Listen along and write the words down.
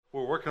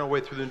We're working our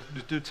way through the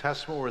New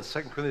Testament. We're in 2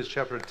 Corinthians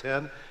chapter 10.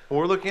 And what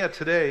we're looking at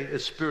today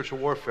is spiritual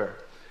warfare.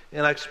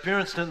 And I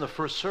experienced it in the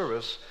first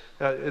service.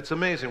 It's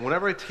amazing.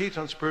 Whenever I teach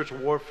on spiritual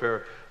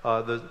warfare,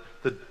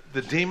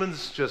 the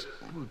demons just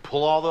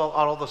pull out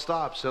all the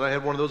stops. And I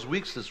had one of those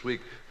weeks this week.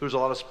 There was a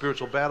lot of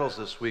spiritual battles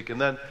this week. And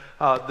then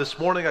this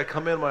morning I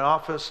come in my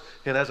office,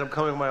 and as I'm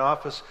coming in my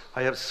office,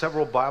 I have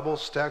several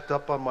Bibles stacked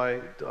up on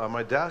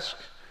my desk.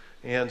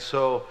 And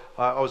so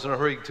I was in a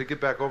hurry to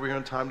get back over here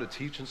in time to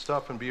teach and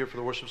stuff and be here for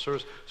the worship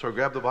service. So I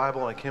grabbed the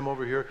Bible and I came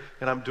over here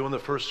and I'm doing the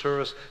first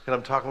service and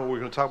we're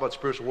going to talk about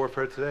spiritual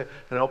warfare today.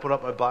 And I opened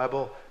up my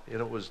Bible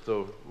and it was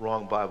the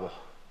wrong Bible.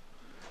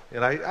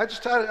 And I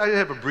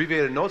have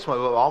abbreviated notes,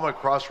 all my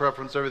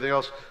cross-reference, everything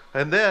else.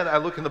 And then I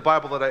look in the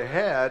Bible that I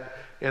had,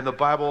 and the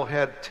Bible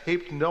had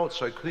taped notes,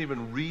 so I couldn't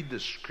even read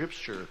the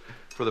scripture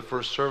for the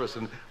first service.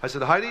 And I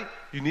said, Heidi,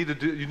 you need to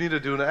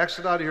do an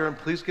exit out of here, and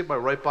please get my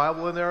right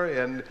Bible in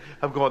there. And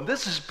I'm going,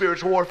 this is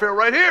spiritual warfare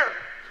right here.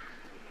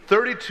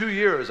 32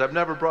 years, I've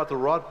never brought the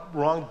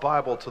wrong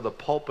Bible to the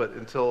pulpit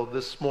until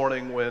this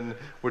morning when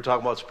we're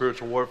talking about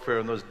spiritual warfare,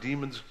 and those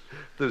demons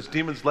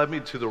led me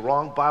to the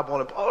wrong Bible,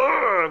 and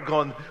I'm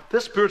going,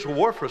 this spiritual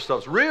warfare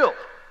stuff's real.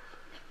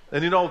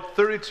 And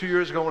 32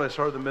 years ago when I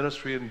started the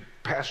ministry and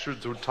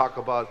pastors would talk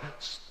about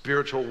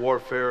spiritual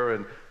warfare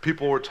and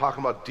people were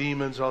talking about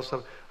demons and all that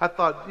stuff, I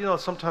thought,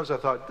 sometimes I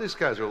thought, these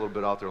guys are a little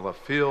bit out there in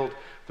left field.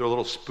 They're a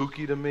little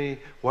spooky to me.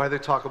 Why do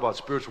they talk about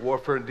spiritual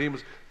warfare and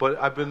demons? But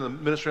I've been in the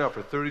ministry now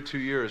for 32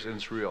 years and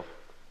it's real.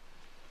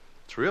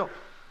 It's real.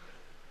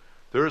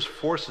 There's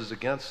forces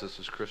against us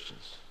as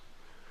Christians.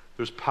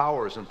 There's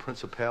powers and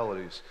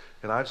principalities.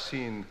 And I've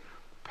seen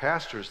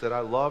pastors that I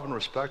love and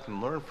respect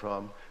and learn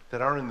from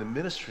that aren't in the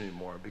ministry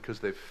anymore because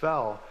they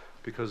fell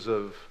because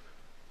of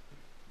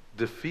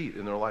defeat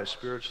in their life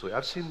spiritually.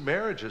 I've seen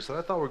marriages that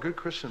I thought were good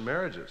Christian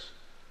marriages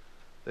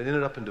that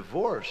ended up in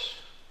divorce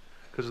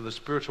because of the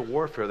spiritual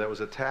warfare that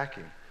was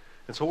attacking.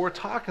 And so what we're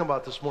talking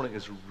about this morning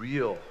is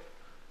real.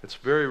 It's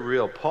very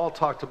real. Paul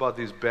talked about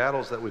these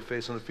battles that we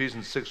face in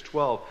Ephesians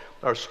 6:12.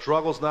 Our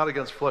struggle's not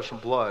against flesh and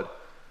blood,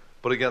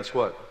 but against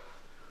what?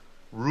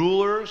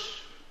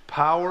 Rulers,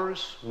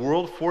 powers,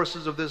 world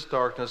forces of this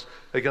darkness,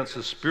 against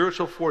the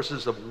spiritual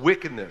forces of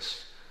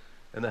wickedness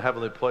in the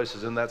heavenly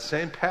places. In that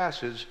same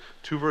passage,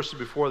 2 verses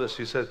before this,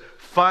 he said,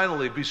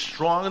 finally, be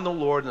strong in the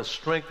Lord and the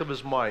strength of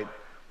his might,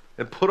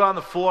 and put on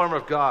the full armor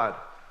of God,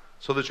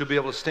 so that you'll be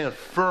able to stand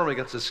firm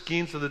against the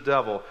schemes of the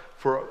devil.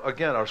 For,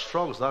 again, our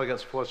struggle is not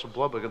against flesh and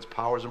blood, but against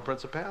powers and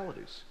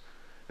principalities.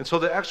 And so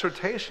the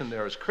exhortation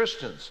there is,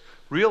 Christians,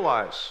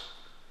 realize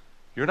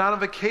you're not on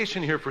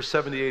vacation here for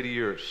 70, 80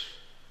 years.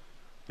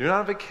 You're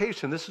not on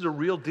vacation. This is a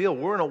real deal.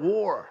 We're in a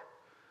war.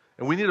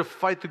 And we need to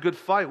fight the good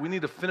fight. We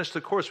need to finish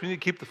the course. We need to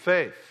keep the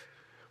faith.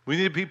 We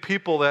need to be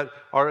people that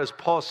are, as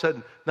Paul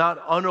said,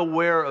 not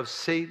unaware of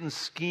Satan's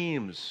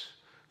schemes.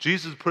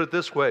 Jesus put it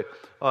this way,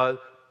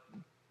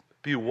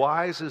 be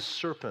wise as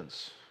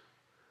serpents,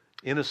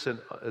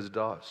 innocent as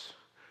doves.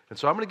 And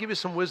so I'm going to give you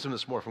some wisdom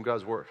this morning from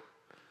God's Word.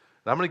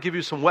 And I'm going to give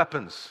you some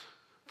weapons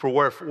for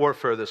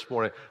warfare this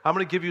morning. I'm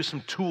going to give you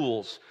some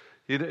tools.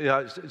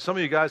 Some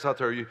of you guys out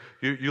there,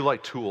 you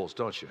like tools,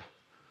 don't you?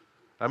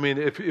 I mean,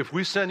 if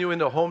we send you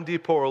into Home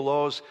Depot or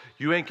Lowe's,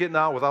 you ain't getting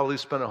out without at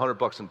least spending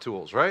 $100 in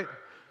tools, right?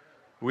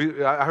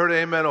 I heard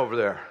amen over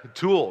there.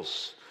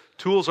 Tools.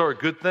 Tools are a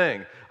good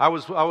thing. I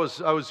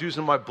was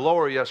using my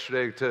blower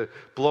yesterday to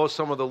blow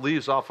some of the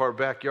leaves off our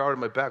backyard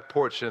and my back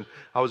porch, and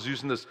I was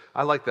using this.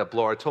 I like that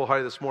blower. I told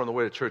Heidi this morning on the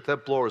way to church,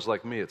 that blower is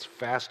like me. It's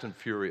fast and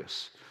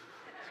furious.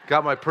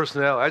 Got my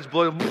personality. I just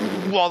blow,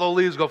 all the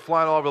leaves go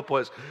flying all over the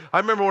place. I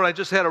remember when I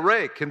just had a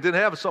rake and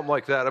didn't have something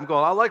like that. I'm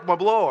going, I like my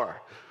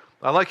blower.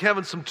 I like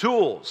having some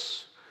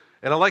tools.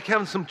 And I like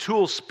having some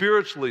tools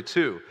spiritually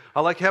too.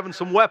 I like having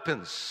some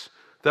weapons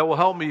that will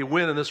help me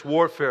win in this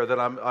warfare that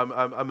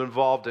I'm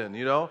involved in,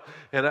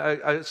 And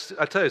I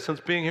tell you, since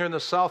being here in the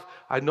South,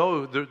 I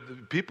know the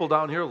people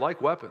down here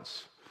like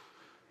weapons.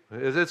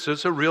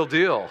 It's a real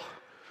deal.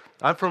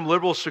 I'm from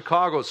liberal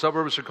Chicago,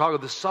 suburb of Chicago.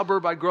 The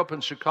suburb I grew up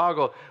in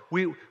Chicago,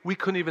 we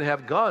couldn't even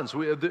have guns.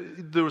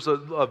 There was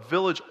a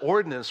village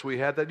ordinance we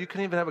had that you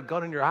couldn't even have a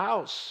gun in your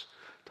house.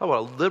 Talk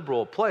about a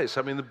liberal place.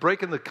 I mean, they're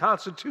breaking the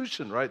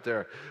Constitution right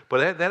there.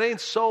 But that ain't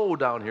so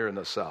down here in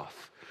the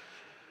South.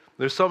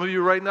 There's some of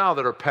you right now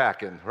that are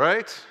packing,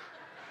 right?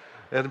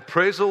 And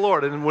praise the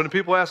Lord. And when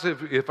people ask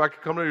if I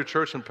could come to your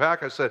church and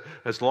pack, I said,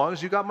 as long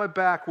as you got my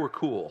back, we're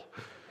cool.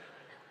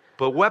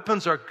 But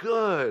weapons are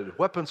good.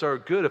 Weapons are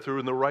good if they're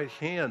in the right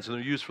hands and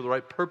they're used for the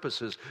right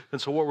purposes. And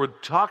so what we're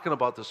talking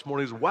about this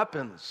morning is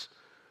weapons.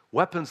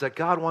 Weapons that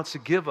God wants to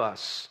give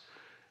us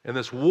in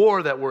this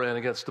war that we're in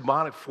against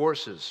demonic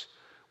forces.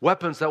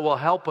 Weapons that will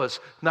help us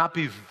not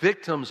be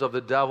victims of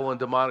the devil and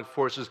demonic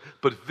forces,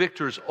 but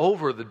victors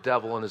over the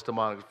devil and his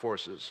demonic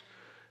forces.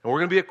 And we're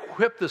going to be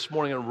equipped this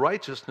morning in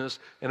righteousness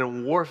and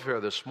in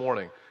warfare this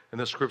morning in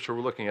the scripture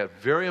we're looking at.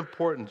 Very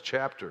important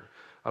chapter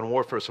on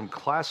warfare. Some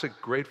classic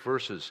great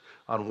verses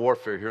on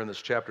warfare here in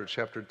this chapter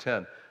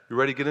 10. You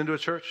ready to get into it,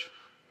 church?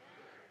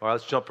 All right,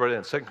 let's jump right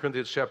in. 2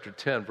 Corinthians chapter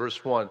 10,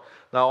 verse 1.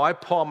 Now I,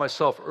 Paul,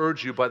 myself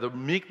urge you by the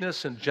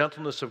meekness and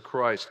gentleness of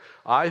Christ,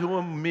 I who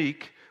am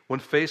meek when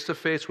face to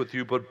face with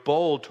you, but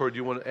bold toward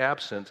you when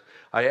absent,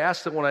 I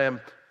ask that when I am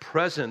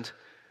present,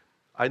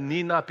 I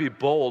need not be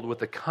bold with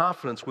the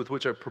confidence with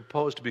which I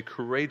propose to be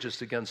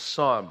courageous against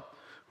some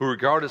who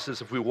regard us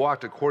as if we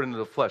walked according to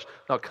the flesh.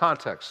 Now,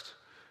 context.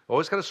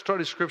 Always got to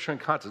study Scripture in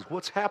context.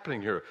 What's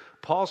happening here?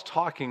 Paul's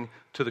talking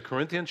to the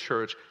Corinthian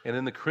church, and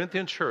in the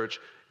Corinthian church,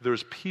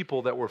 there's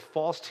people that were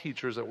false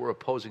teachers that were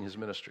opposing his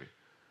ministry.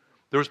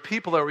 There was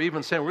people that were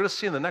even saying, we're going to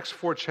see in the next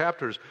 4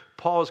 chapters,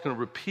 Paul is going to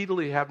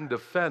repeatedly have him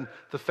defend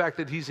the fact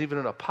that he's even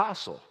an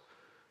apostle.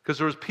 Because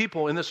there was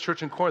people in this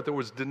church in Corinth that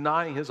was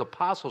denying his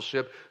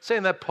apostleship,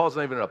 saying that Paul's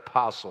not even an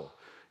apostle.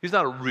 He's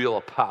not a real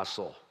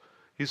apostle.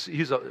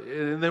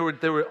 And they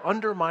were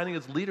undermining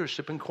his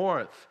leadership in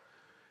Corinth.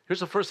 Here's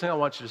the first thing I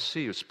want you to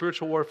see,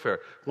 spiritual warfare.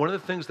 One of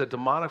the things that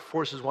demonic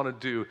forces want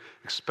to do,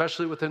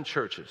 especially within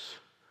churches,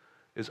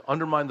 is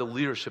undermine the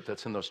leadership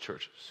that's in those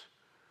churches.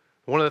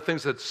 One of the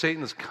things that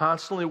Satan is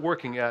constantly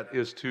working at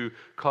is to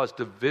cause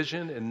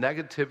division and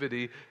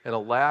negativity and a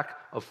lack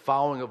of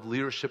following of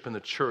leadership in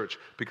the church,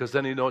 because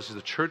then he knows if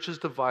the church is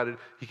divided,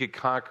 he could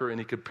conquer and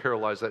he could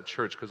paralyze that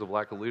church because of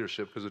lack of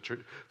leadership, because the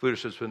church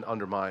leadership's been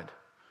undermined.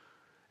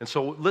 And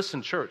so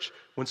listen, church,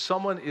 when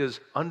someone is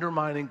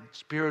undermining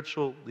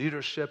spiritual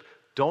leadership,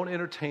 don't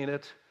entertain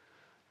it.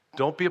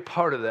 Don't be a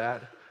part of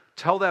that.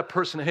 Tell that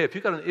person, hey, if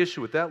you've got an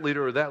issue with that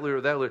leader or that leader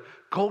or that leader,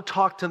 go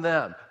talk to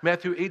them.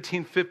 Matthew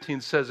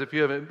 18:15 says if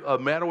you have a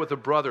matter with a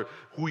brother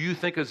who you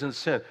think is in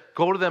sin,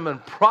 go to them in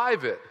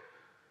private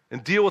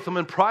and deal with them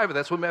in private.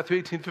 That's what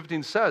Matthew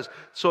 18:15 says.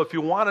 So if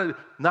you want to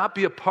not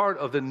be a part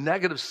of the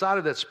negative side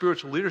of that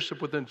spiritual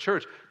leadership within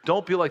church,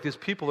 don't be like these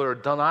people that are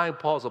denying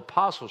Paul's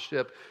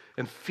apostleship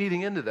and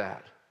feeding into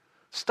that.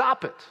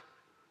 Stop it.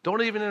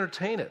 Don't even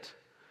entertain it.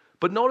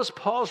 But notice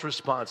Paul's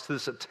response to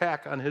this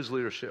attack on his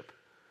leadership.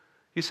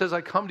 He says,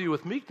 I come to you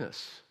with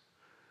meekness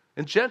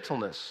and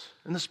gentleness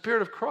in the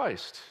Spirit of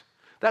Christ.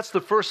 That's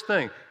the first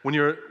thing. When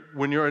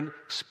you're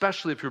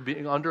especially if you're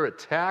being under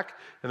attack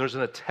and there's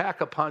an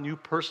attack upon you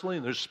personally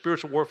and there's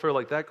spiritual warfare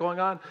like that going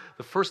on,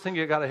 the first thing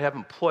you got to have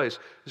in place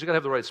is you got to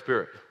have the right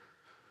spirit.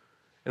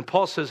 And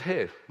Paul says,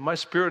 hey, my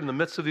spirit in the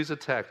midst of these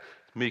attacks,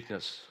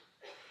 meekness,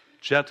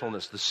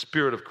 gentleness, the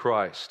Spirit of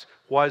Christ.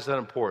 Why is that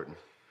important?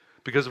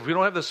 Because if we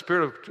don't have the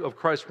Spirit of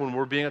Christ when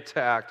we're being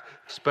attacked,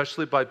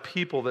 especially by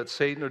people that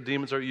Satan or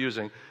demons are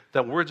using,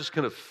 then we're just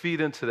going to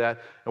feed into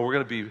that, and we're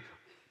going to be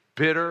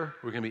bitter,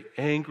 we're going to be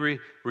angry,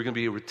 we're going to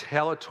be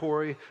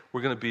retaliatory,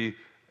 we're going to be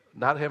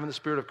not having the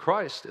Spirit of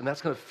Christ, and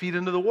that's going to feed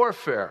into the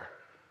warfare.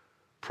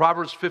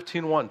 Proverbs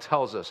 15:1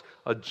 tells us,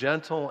 a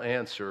gentle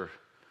answer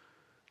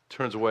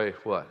turns away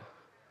what?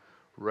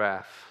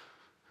 Wrath.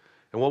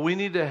 And what we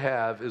need to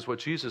have is what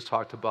Jesus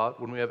talked about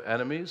when we have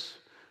enemies.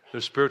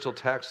 There's spiritual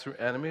attacks through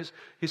enemies.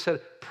 He said,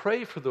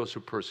 pray for those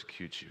who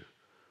persecute you.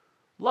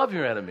 Love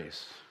your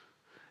enemies.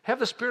 Have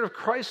the Spirit of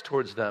Christ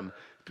towards them.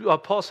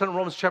 Paul said in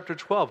Romans chapter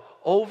 12,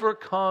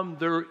 overcome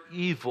their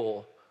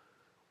evil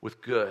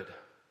with good.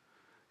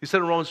 He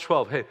said in Romans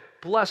 12, hey,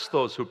 bless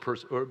those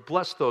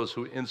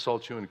who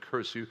insult you and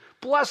curse you.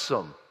 Bless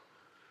them.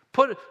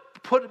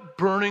 Put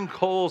burning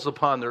coals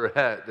upon their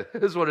head,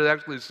 is what it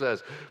actually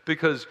says,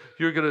 because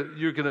you're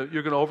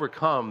gonna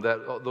overcome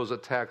those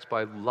attacks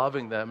by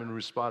loving them in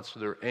response to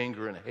their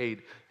anger and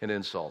hate and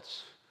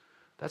insults.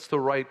 That's the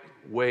right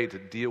way to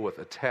deal with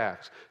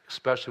attacks,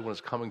 especially when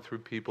it's coming through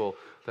people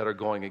that are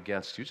going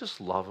against you.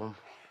 Just love them.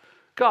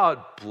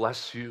 God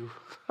bless you.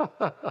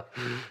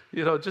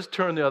 Just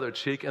turn the other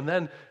cheek, and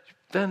then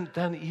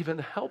even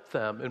help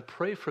them and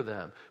pray for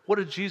them. What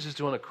did Jesus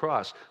do on the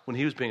cross when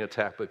he was being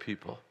attacked by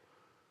people?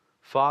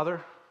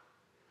 Father,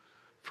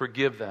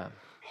 forgive them,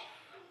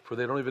 for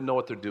they don't even know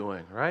what they're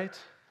doing, right?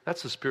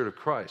 That's the Spirit of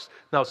Christ.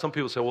 Now, some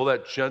people say, well,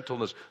 that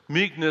gentleness,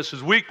 meekness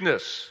is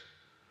weakness.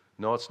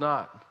 No, it's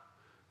not.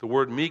 The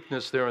word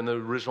meekness there in the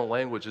original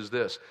language is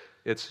this.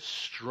 It's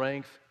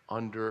strength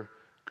under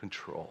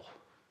control.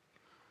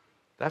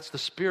 That's the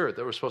spirit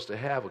that we're supposed to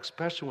have,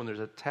 especially when there's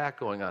an attack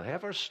going on.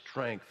 Have our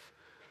strength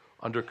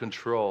under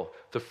control.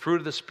 The fruit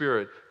of the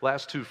Spirit,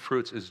 last 2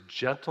 fruits, is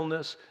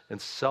gentleness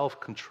and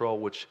self-control,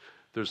 which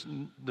there's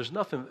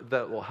nothing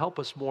that will help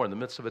us more in the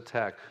midst of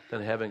attack than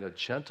having a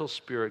gentle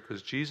spirit,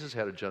 because Jesus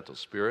had a gentle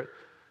spirit.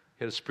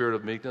 He had a spirit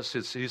of meekness.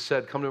 He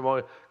said, come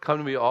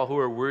to me, all who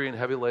are weary and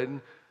heavy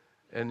laden,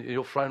 and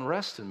you'll find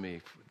rest in me.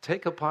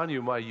 Take upon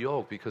you my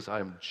yoke, because I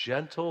am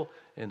gentle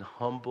and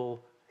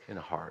humble in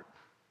heart.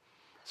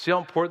 See how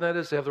important that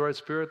is to have the right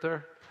spirit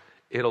there?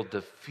 It'll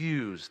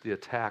diffuse the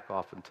attack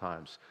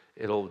oftentimes.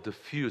 It'll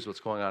diffuse what's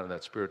going on in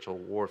that spiritual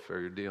warfare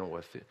you're dealing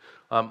with.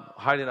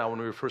 Heidi and I, when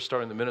we were first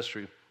starting the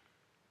ministry,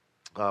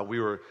 we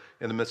were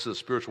in the midst of the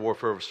spiritual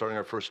warfare of starting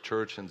our first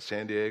church in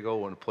San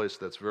Diego, in a place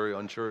that's very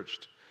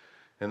unchurched.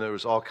 And there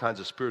was all kinds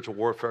of spiritual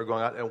warfare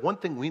going on. And one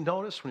thing we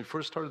noticed when we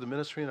first started the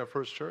ministry in our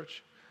first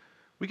church,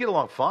 we get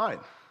along fine,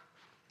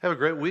 have a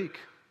great week.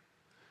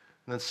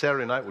 And then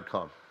Saturday night would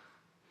come.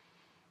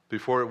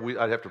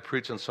 I'd have to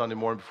preach on Sunday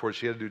morning before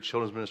she had to do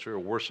children's ministry or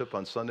worship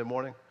on Sunday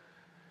morning.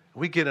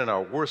 We get in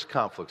our worst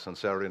conflicts on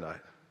Saturday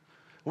night.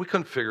 We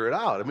couldn't figure it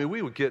out. I mean,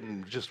 we would get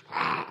in just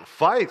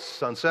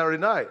fights on Saturday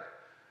night.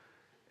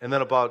 And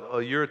then about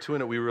a year or two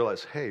in it, we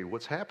realized, hey,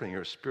 what's happening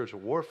here is spiritual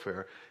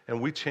warfare. And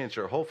we changed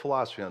our whole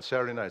philosophy on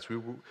Saturday nights.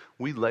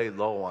 We lay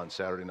low on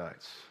Saturday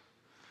nights.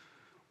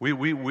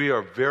 We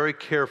are very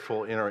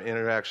careful in our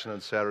interaction on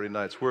Saturday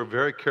nights. We're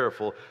very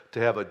careful to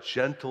have a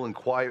gentle and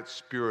quiet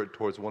spirit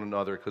towards one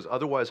another, because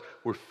otherwise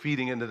we're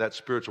feeding into that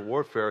spiritual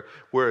warfare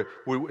where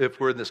if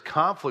we're in this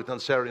conflict on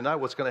Saturday night,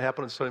 what's going to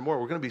happen on Sunday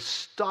morning? We're going to be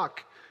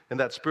stuck in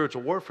that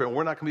spiritual warfare, and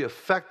we're not going to be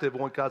effective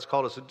in what God's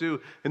called us to do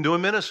in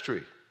doing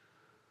ministry.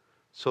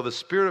 So the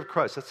Spirit of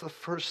Christ, that's the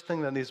first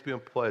thing that needs to be in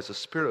place, a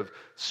spirit of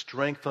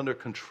strength under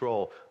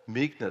control,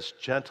 meekness,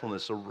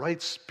 gentleness, a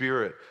right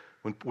spirit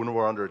when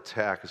we're under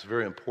attack is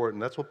very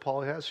important. That's what Paul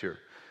has here.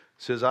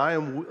 He says, I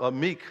am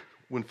meek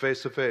when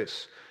face to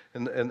face.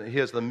 And he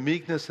has the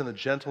meekness and the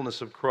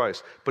gentleness of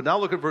Christ. But now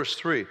look at verse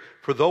 3.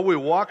 For though we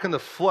walk in the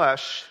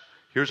flesh,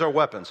 here's our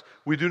weapons.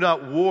 We do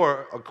not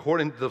war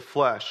according to the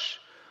flesh.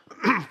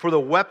 For the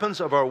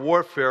weapons of our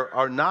warfare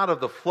are not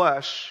of the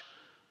flesh,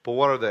 but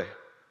what are they?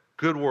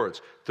 Good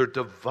words. They're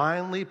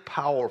divinely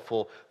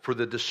powerful for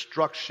the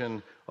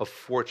destruction of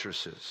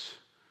fortresses.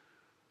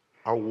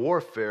 Our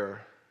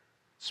warfare,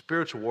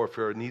 spiritual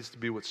warfare, needs to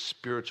be with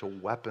spiritual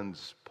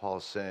weapons, Paul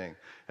is saying.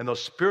 And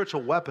those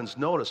spiritual weapons,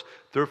 notice,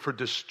 they're for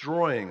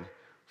destroying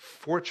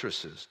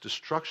fortresses,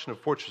 destruction of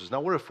fortresses.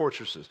 Now, what are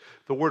fortresses?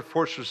 The word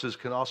fortresses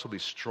can also be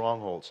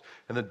strongholds.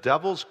 And the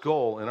devil's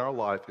goal in our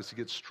life is to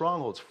get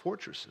strongholds,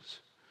 fortresses.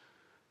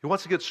 He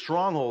wants to get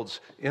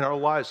strongholds in our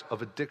lives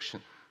of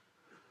addiction.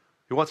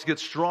 He wants to get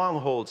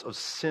strongholds of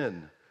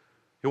sin.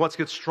 He wants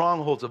to get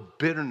strongholds of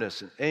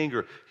bitterness and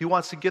anger. He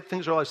wants to get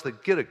things in our lives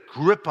that get a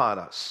grip on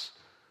us.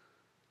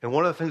 And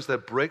one of the things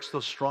that breaks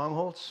those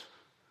strongholds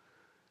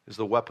is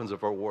the weapons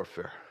of our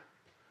warfare,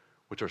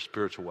 which are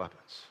spiritual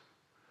weapons.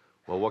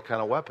 Well, what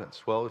kind of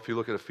weapons? Well, if you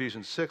look at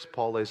Ephesians 6,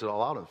 Paul lays it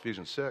all out in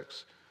Ephesians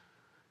 6.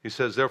 He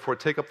says, therefore,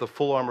 take up the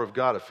full armor of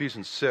God,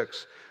 Ephesians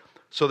 6,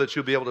 so that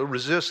you'll be able to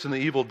resist in the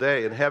evil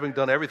day, and having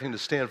done everything to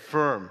stand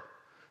firm.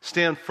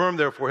 Stand firm,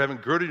 therefore, having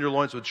girded your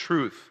loins with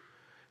truth,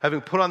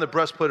 having put on the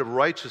breastplate of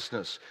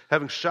righteousness,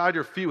 having shod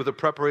your feet with the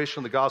preparation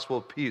of the gospel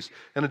of peace,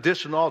 in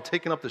addition to all,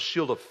 taking up the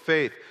shield of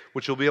faith,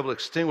 which will be able to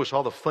extinguish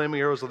all the flaming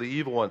arrows of the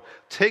evil one.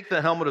 Take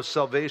the helmet of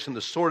salvation,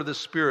 the sword of the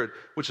Spirit,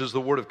 which is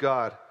the word of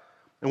God.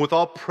 And with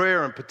all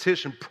prayer and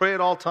petition, pray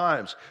at all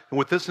times. And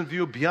with this in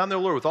view, be on the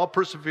alert with all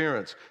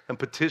perseverance and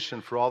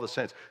petition for all the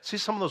saints. See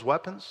some of those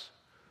weapons?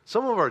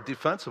 Some of them are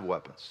defensive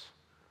weapons.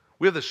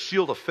 We have the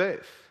shield of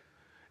faith.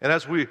 And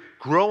as we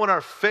grow in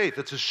our faith,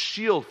 it's a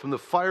shield from the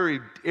fiery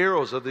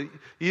arrows of the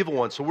evil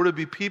one. So we're to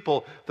be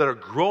people that are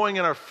growing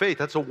in our faith.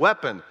 That's a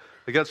weapon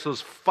against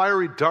those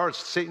fiery darts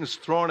Satan's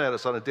throwing at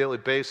us on a daily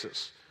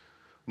basis.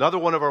 Another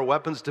one of our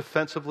weapons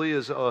defensively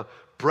is a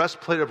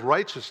breastplate of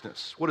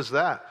righteousness. What is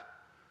that?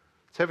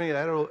 It's having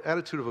an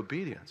attitude of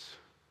obedience.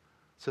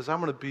 It says,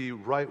 I'm going to be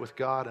right with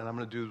God, and I'm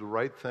going to do the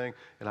right thing,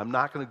 and I'm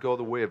not going to go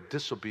the way of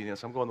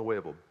disobedience. I'm going the way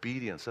of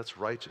obedience. That's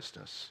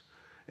righteousness.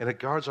 And it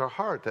guards our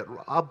heart, that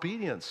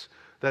obedience,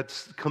 that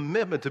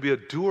commitment to be a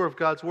doer of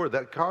God's word,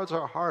 that guards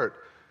our heart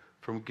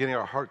from getting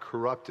our heart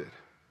corrupted.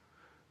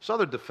 There's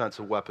other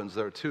defensive weapons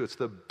there too. It's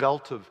the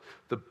belt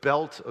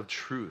of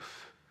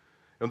truth.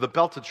 And the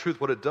belt of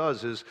truth, what it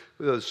does is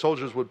the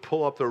soldiers would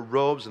pull up their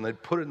robes and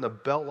they'd put it in the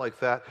belt like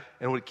that,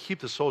 and it would keep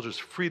the soldiers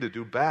free to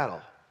do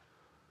battle.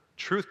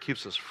 Truth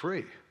keeps us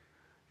free.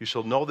 You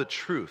shall know the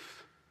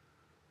truth.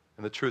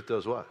 And the truth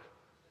does what?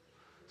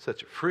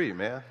 Sets you free,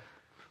 man.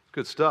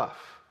 Good stuff.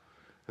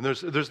 And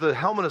there's the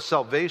helmet of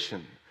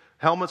salvation.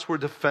 Helmets were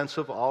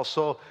defensive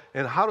also.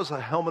 And how does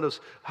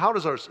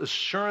our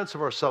assurance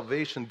of our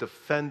salvation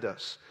defend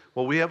us?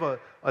 Well, we have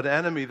an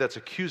enemy that's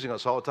accusing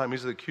us all the time.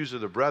 He's the accuser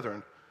of the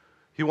brethren.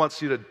 He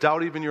wants you to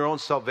doubt even your own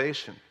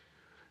salvation.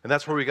 And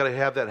that's where we got to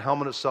have that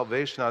helmet of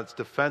salvation on. It's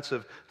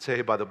defensive. Say,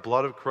 hey, by the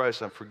blood of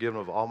Christ, I'm forgiven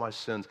of all my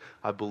sins.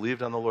 I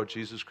believed on the Lord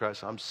Jesus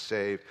Christ. I'm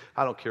saved.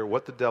 I don't care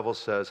what the devil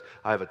says.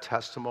 I have a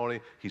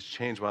testimony. He's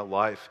changed my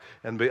life.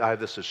 And I have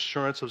this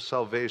assurance of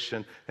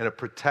salvation, and it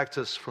protects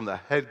us from the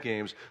head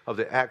games of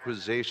the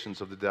accusations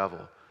of the devil.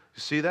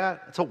 You see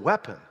that? It's a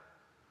weapon.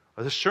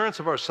 The assurance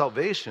of our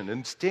salvation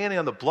and standing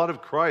on the blood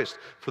of Christ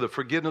for the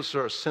forgiveness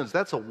of our sins.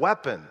 That's a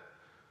weapon.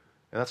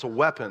 And that's a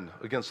weapon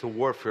against the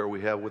warfare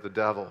we have with the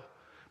devil.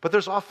 But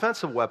there's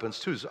offensive weapons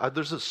too.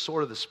 There's the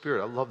sword of the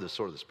Spirit. I love the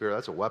sword of the Spirit.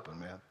 That's a weapon,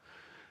 man.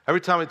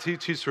 Every time I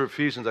teach through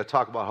Ephesians, I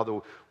talk about how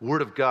the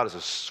Word of God is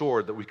a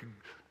sword that we could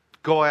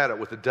go at it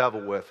with the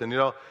devil with. And you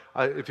know,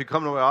 if you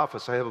come to my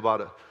office, I have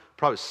about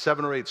probably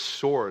 7 or 8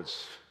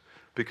 swords,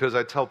 because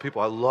I tell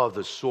people I love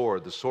the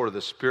sword of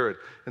the Spirit.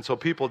 And so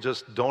people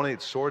just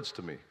donate swords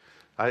to me.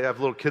 I have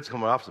little kids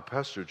come to my office,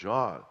 Pastor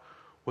John,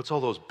 what's all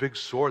those big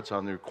swords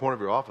on the corner of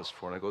your office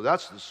for? And I go,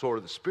 that's the sword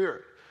of the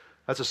Spirit.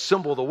 That's a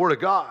symbol of the Word of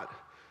God.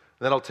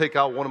 then I'll take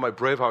out one of my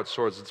Braveheart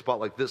swords. It's about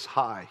like this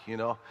high, you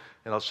know.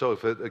 And I'll show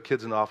if a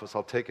kid's in the office,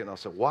 I'll take it and I'll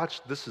say,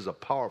 watch, this is a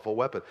powerful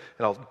weapon.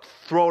 And I'll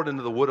throw it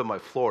into the wood of my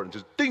floor and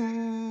just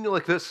ding,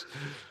 like this.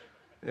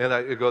 And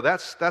I go,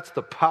 that's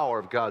the power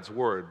of God's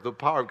word. The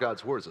power of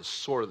God's word is a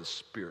sword of the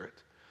Spirit.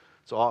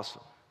 It's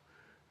awesome.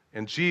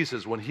 And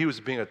Jesus, when he was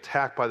being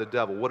attacked by the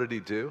devil, what did he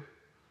do?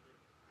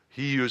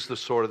 He used the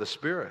sword of the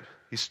Spirit.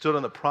 He stood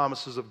on the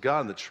promises of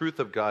God and the truth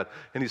of God,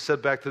 and he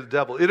said back to the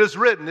devil, it is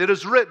written, it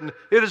is written,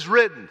 it is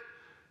written.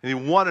 And he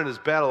won in his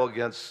battle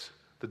against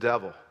the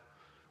devil.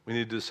 We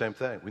need to do the same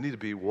thing. We need to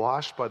be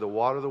washed by the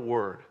water of the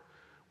Word.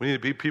 We need to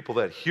be people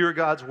that hear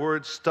God's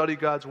Word, study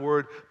God's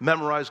Word,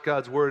 memorize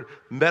God's Word,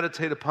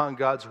 meditate upon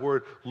God's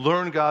Word,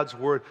 learn God's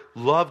Word,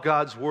 love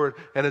God's Word.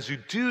 And as you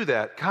do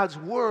that, God's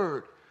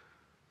Word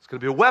is going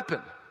to be a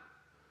weapon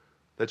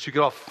that you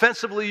can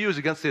offensively use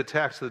against the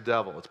attacks of the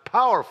devil. It's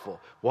powerful.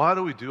 Why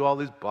do we do all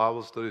these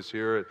Bible studies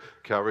here at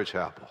Calvary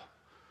Chapel?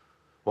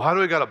 Why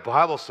do we got a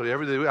Bible study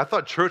every day? I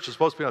thought church was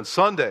supposed to be on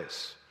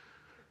Sundays.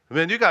 I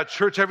mean, you got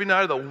church every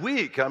night of the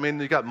week. I mean,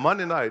 you got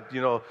Monday night,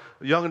 you know,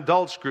 young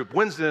adults group.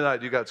 Wednesday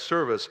night, you got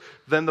service.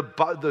 Then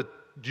the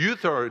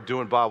youth are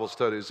doing Bible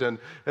studies. And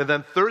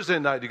then Thursday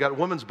night, you got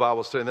women's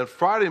Bible study. And then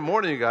Friday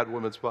morning, you got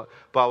women's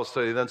Bible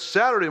study. And then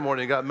Saturday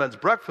morning, you got men's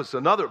breakfast,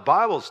 another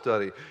Bible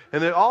study.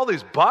 And then all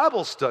these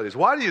Bible studies.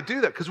 Why do you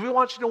do that? Because we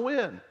want you to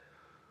win.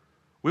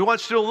 We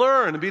want you to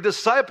learn and be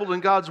discipled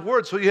in God's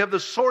Word so you have the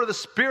sword of the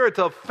Spirit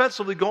to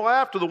offensively go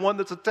after the one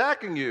that's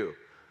attacking you.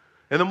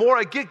 And the more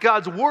I get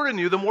God's Word in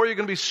you, the more you're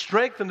going to be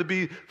strengthened to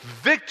be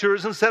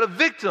victors instead of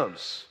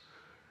victims.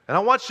 And I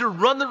want you to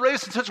run the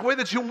race in such a way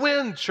that you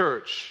win,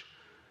 church.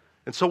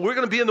 And so we're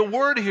going to be in the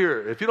Word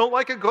here. If you don't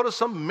like it, go to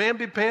some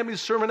mamby-pamby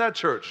sermonette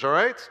church, all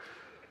right?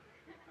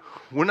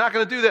 We're not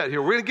going to do that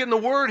here. We're going to get in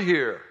the Word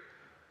here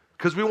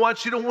because we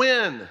want you to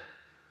win.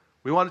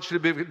 We want you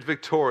to be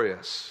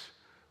victorious.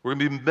 We're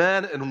going to be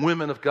men and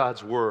women of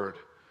God's Word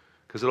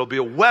because it'll be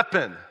a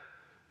weapon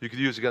you could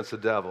use against the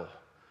devil.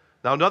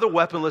 Now, another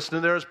weapon listed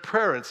in there is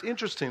prayer. And it's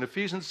interesting,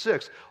 Ephesians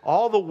 6,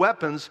 all the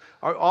weapons,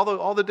 are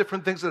all the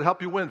different things that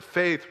help you win,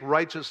 faith,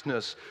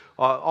 righteousness,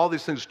 all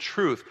these things,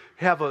 truth,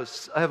 have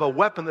a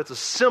weapon that's a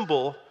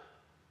symbol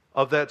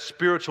of that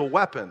spiritual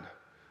weapon.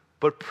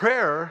 But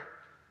prayer,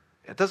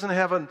 it doesn't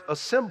have a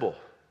symbol.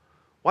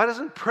 Why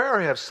doesn't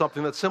prayer have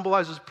something that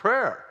symbolizes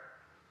prayer?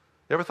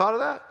 You ever thought of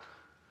that?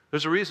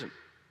 There's a reason.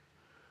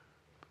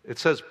 It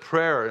says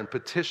prayer and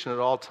petition at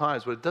all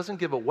times, but it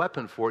doesn't give a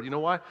weapon for it. You know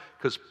why?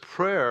 Because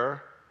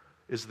prayer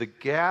is the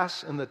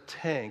gas in the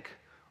tank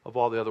of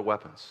all the other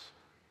weapons.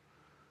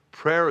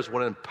 Prayer is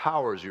what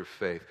empowers your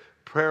faith.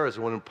 Prayer is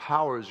what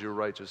empowers your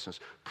righteousness.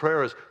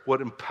 Prayer is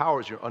what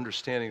empowers your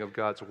understanding of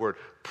God's Word.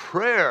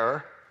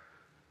 Prayer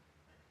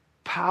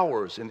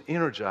powers and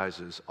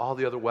energizes all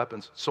the other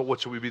weapons. So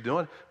what should we be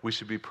doing? We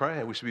should be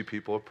praying. We should be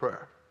people of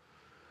prayer.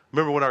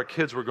 Remember when our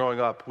kids were growing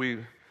up, we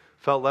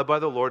felt led by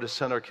the Lord to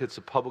send our kids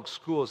to public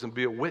schools and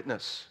be a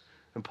witness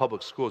in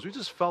public schools. We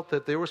just felt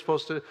that they were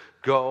supposed to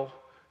go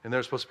and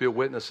they're supposed to be a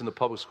witness in the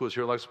public schools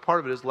here. Part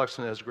of it is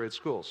Lexington has great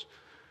schools.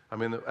 I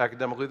mean,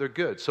 academically they're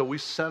good. So we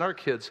sent our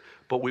kids,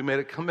 but we made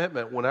a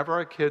commitment. Whenever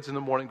our kids in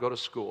the morning go to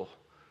school,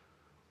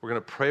 we're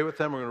going to pray with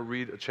them. We're going to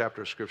read a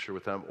chapter of Scripture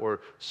with them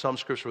or some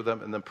Scripture with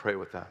them and then pray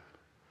with them.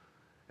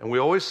 And we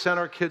always sent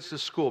our kids to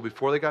school.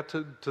 Before they got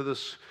to the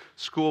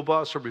school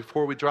bus or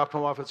before we dropped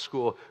them off at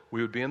school,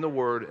 we would be in the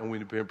Word and we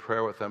would be in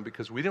prayer with them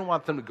because we didn't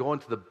want them to go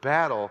into the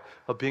battle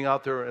of being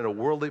out there in a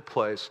worldly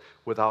place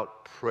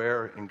without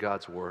prayer in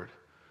God's Word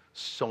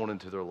sown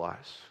into their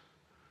lives.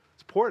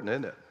 It's important,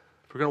 isn't it?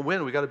 If we're going to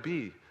win, we got to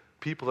be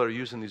people that are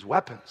using these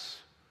weapons.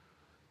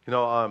 You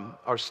know,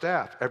 our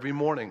staff, every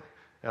morning,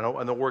 and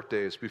on the work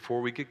days, before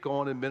we get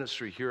going in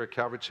ministry here at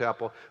Calvary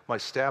Chapel, my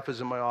staff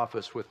is in my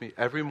office with me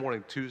every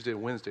morning, Tuesday,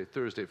 Wednesday,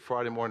 Thursday,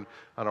 Friday morning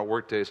on our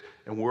work days,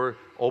 and we're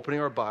opening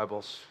our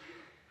Bibles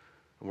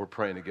and we're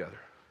praying together.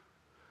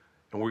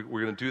 And we're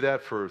going to do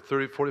that for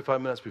 30,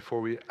 45 minutes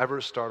before we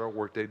ever start our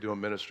workday doing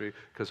ministry,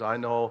 because I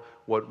know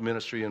what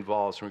ministry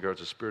involves in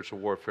regards to spiritual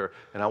warfare,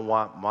 and I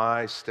want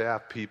my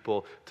staff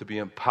people to be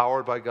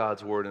empowered by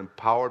God's Word,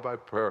 empowered by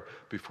prayer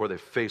before they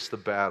face the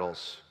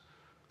battles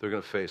they're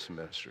going to face in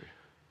ministry.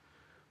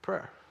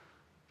 Prayer.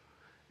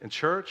 In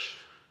church,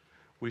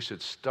 we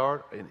should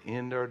start and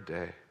end our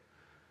day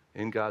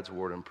in God's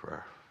Word and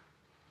prayer.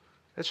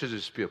 That should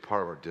just be a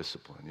part of our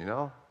discipline, you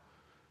know?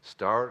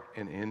 Start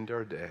and end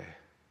our day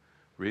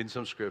reading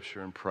some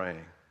Scripture and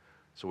praying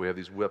so we have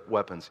these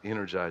weapons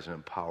energized and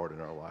empowered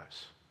in our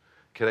lives.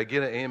 Can I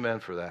get an amen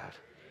for that?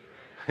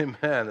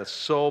 Amen. That's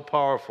so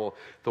powerful.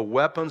 The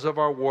weapons of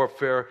our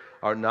warfare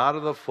are not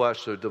of the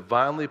flesh. They're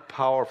divinely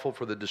powerful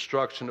for the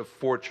destruction of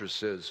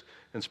fortresses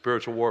in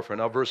spiritual warfare.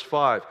 Now, verse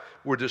 5,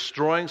 we're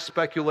destroying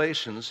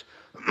speculations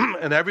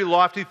and every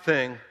lofty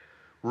thing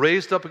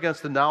raised up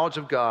against the knowledge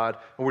of God,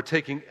 and we're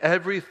taking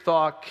every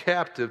thought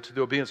captive to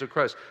the obedience of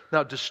Christ.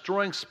 Now,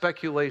 destroying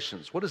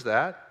speculations, what is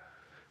that?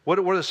 What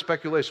are the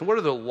speculations? What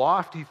are the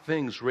lofty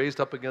things raised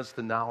up against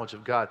the knowledge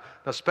of God?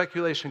 Now,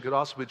 speculation could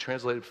also be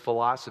translated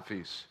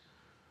philosophies.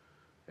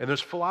 And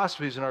there's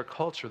philosophies in our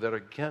culture that are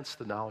against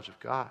the knowledge of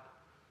God.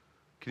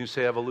 Can you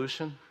say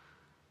evolution?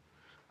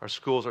 Our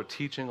schools are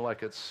teaching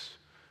like it's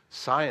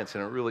science,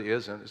 and it really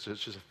isn't. It's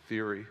just a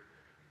theory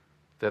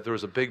that there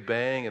was a big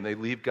bang and they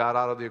leave God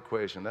out of the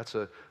equation. That's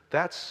a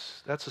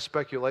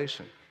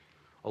speculation,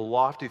 a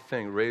lofty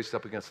thing raised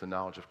up against the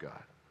knowledge of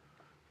God.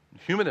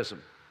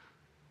 Humanism,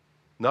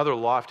 another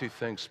lofty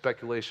thing,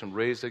 speculation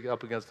raised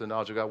up against the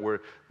knowledge of God,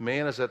 where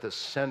man is at the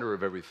center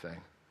of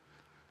everything.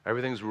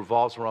 Everything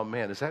revolves around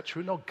man. Is that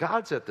true? No,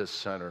 God's at the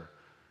center.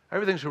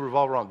 Everything should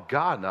revolve around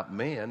God, not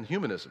man.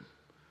 Humanism.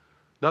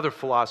 Another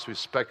philosophy,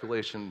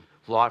 speculation,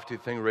 lofty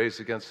thing raised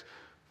against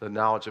the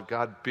knowledge of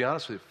God. Be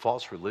honest with you,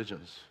 false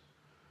religions.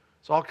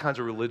 There's all kinds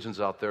of religions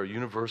out there.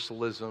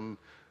 Universalism,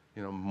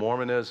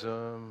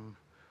 Mormonism,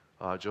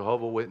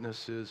 Jehovah's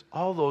Witnesses.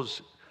 All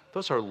those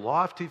are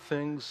lofty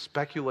things,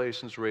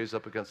 speculations raised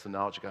up against the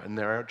knowledge of God, and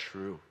they aren't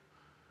true.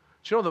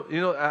 Do you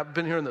know, I've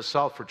been here in the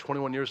South for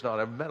 21 years now,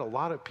 and I've met a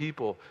lot of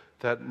people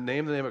that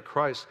name the name of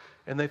Christ,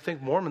 and they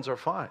think Mormons are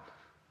fine.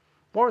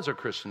 Mormons are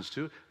Christians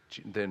too.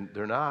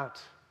 They're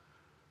not.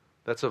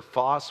 That's a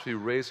philosophy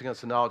raised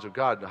against the knowledge of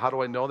God. How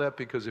do I know that?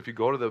 Because if you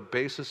go to the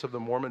basis of the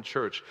Mormon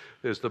church,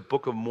 there's the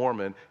Book of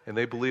Mormon, and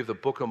they believe the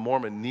Book of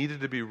Mormon needed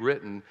to be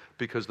written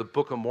because the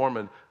Book of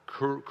Mormon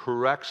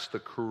corrects the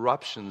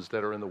corruptions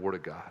that are in the Word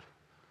of God.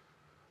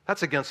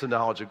 That's against the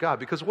knowledge of God.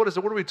 Because what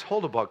are we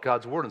told about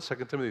God's Word in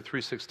 2 Timothy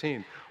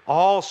 3:16?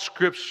 All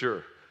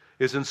Scripture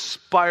is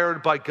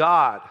inspired by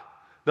God.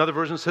 Another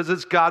version says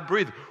it's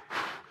God-breathed.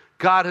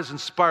 God has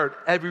inspired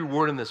every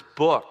word in this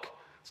book.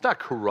 It's not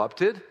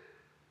corrupted.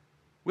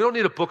 We don't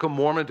need a Book of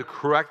Mormon to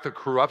correct the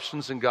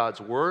corruptions in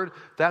God's Word.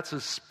 That's a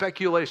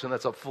speculation.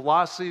 That's a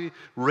philosophy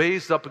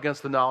raised up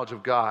against the knowledge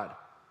of God.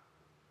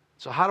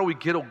 So how do we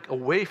get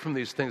away from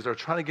these things that are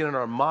trying to get in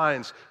our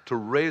minds to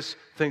raise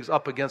things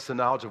up against the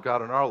knowledge of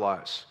God in our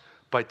lives?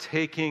 By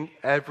taking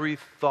every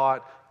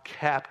thought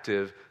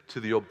captive to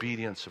the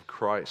obedience of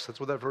Christ.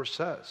 That's what that verse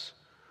says.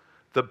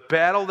 The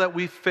battle that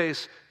we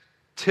face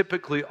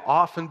typically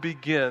often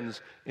begins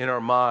in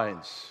our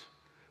minds.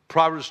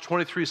 Proverbs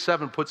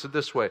 23:7 puts it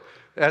this way.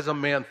 As a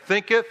man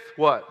thinketh,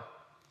 what?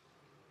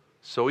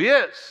 So he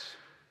is.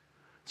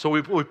 So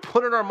we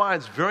put in our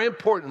minds, very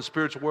important in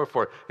spiritual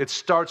warfare. It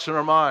starts in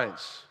our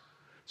minds.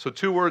 So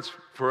 2 words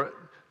for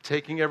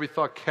taking every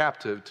thought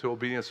captive to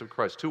obedience of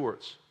Christ. 2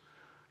 words.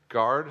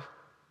 Guard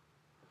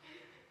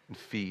and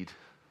feed.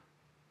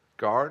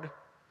 Guard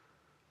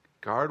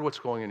what's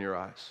going in your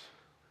eyes.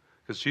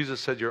 Because Jesus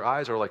said your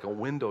eyes are like a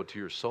window to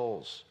your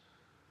souls.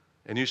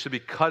 And you should be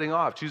cutting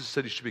off. Jesus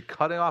said you should be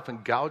cutting off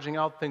and gouging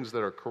out things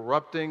that are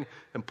corrupting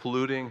and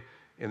polluting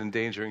and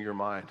endangering your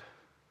mind.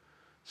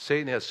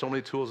 Satan has so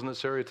many tools in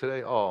this area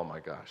today. Oh my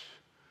gosh.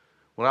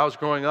 When I was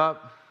growing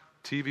up,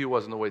 TV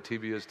wasn't the way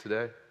TV is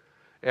today.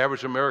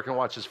 Average American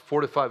watches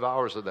 4 to 5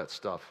 hours of that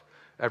stuff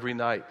every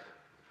night.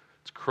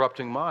 It's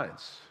corrupting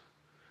minds.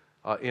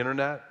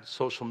 Internet,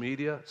 social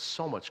media,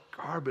 so much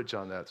garbage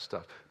on that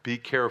stuff. Be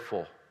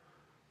careful.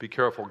 Be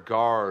careful.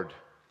 Guard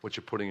what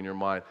you're putting in your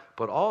mind,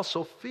 but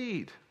also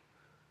feed.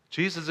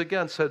 Jesus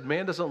again said,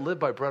 man doesn't live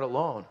by bread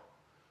alone,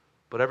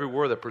 but every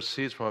word that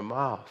proceeds from my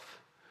mouth.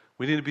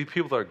 We need to be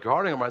people that are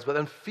guarding our minds, but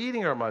then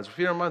feeding our minds.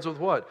 Feeding our minds with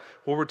what?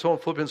 Well, we're told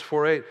in Philippians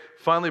 4:8,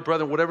 finally,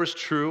 brethren, whatever is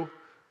true,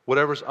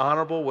 whatever is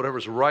honorable, whatever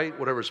is right,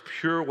 whatever is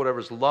pure, whatever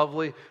is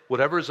lovely,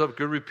 whatever is of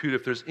good repute,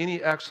 if there's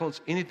any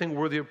excellence, anything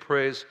worthy of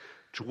praise,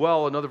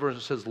 dwell. Another version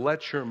says,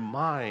 let your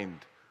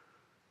mind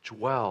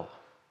dwell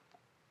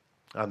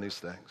on these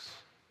things.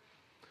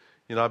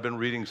 I've been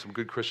reading some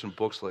good Christian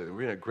books lately. I'm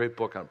reading a great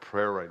book on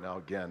prayer right now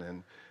again.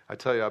 And I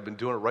tell you, I've been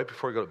doing it right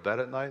before I go to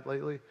bed at night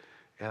lately.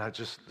 And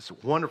it's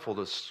wonderful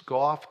to go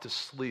off to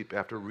sleep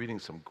after reading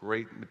some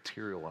great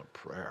material on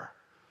prayer.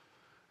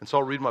 And so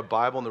I'll read my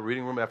Bible in the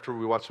reading room. After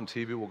we watch some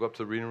TV, we'll go up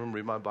to the reading room,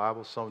 read my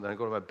Bible some. Then I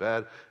go to my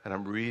bed, and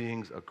I'm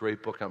reading a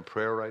great book on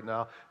prayer right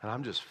now. And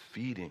I'm just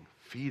feeding,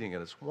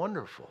 and it's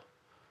wonderful.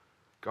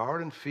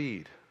 Guard and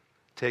feed.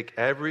 Take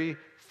every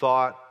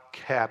thought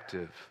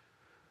captive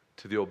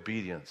to the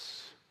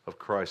obedience of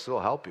Christ. It'll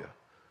help you.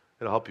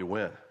 It'll help you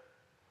win.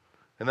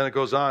 And then it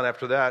goes on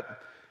after that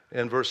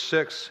in verse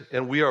 6,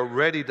 and we are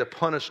ready to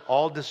punish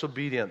all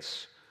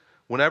disobedience.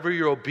 Whenever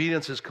your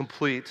obedience is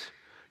complete,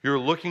 you're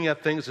looking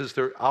at things as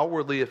they're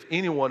outwardly. If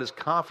anyone is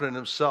confident in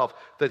himself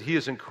that he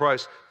is in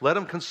Christ, let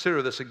him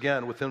consider this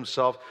again with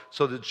himself,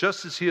 so that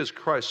just as he is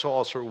Christ, so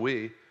also are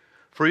we.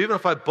 For even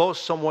if I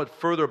boast somewhat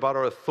further about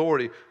our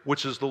authority,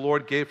 which is the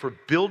Lord gave for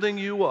building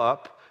you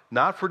up,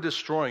 not for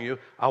destroying you,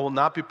 I will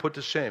not be put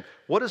to shame.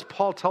 What does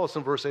Paul tell us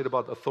in verse 8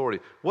 about authority?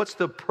 What's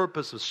the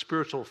purpose of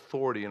spiritual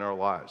authority in our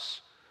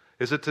lives?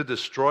 Is it to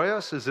destroy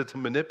us? Is it to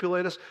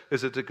manipulate us?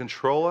 Is it to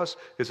control us?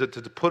 Is it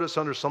to put us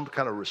under some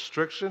kind of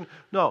restriction?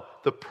 No.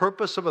 The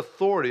purpose of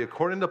authority,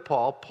 according to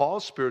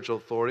Paul's spiritual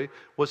authority,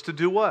 was to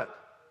do what?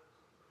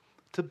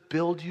 To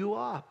build you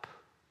up.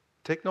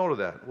 Take note of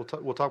that.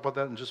 We'll talk about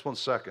that in just one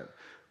second.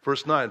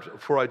 Verse 9,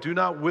 for I do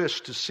not wish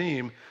to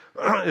seem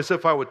as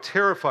if I would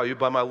terrify you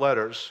by my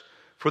letters,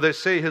 For they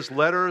say his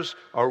letters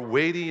are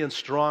weighty and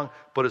strong,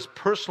 but his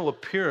personal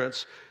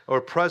appearance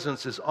or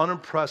presence is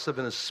unimpressive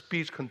and his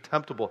speech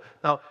contemptible.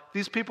 Now,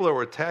 these people that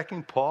were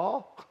attacking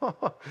Paul,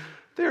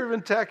 they were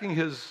attacking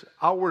his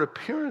outward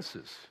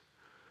appearances.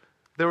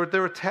 They were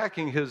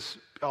attacking his,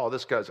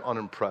 this guy's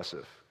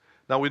unimpressive.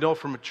 Now, we know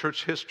from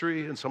church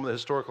history and some of the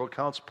historical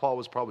accounts, Paul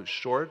was probably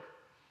short.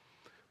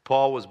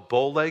 Paul was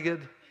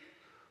bow-legged.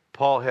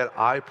 Paul had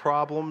eye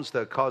problems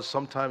that caused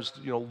sometimes,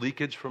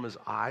 leakage from his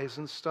eyes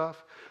and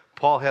stuff.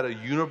 Paul had a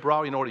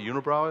unibrow. You know what a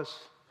unibrow is?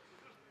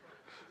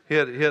 He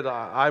had an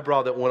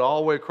eyebrow that went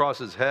all the way across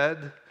his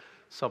head,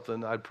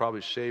 something I'd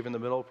probably shave in the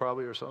middle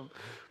probably or something.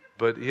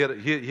 But he had a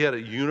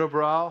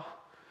unibrow.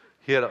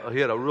 He had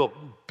a real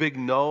big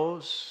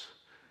nose,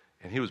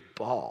 and he was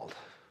bald.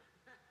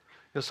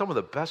 Some of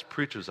the best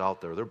preachers out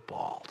there, they're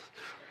bald.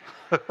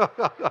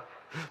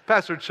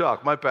 Pastor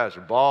Chuck, my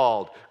pastor,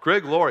 bald.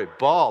 Greg Laurie,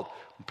 bald.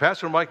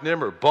 Pastor Mike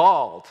Nimmer,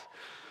 bald.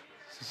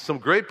 Some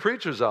great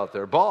preachers out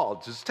there,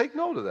 bald. Just take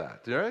note of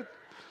that, all right?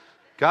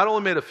 God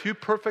only made a few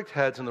perfect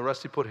heads and the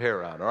rest he put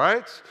hair on, all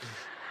right?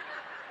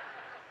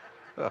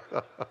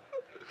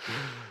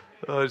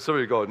 Some of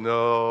you go,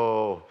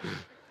 no.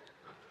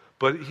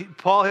 But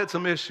Paul had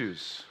some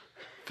issues,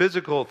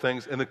 physical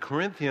things, and the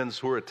Corinthians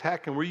who were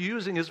attacking were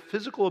using his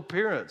physical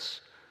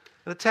appearance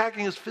and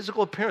attacking his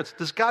physical appearance.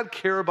 Does God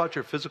care about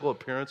your physical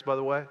appearance, by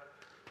the way?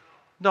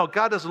 No,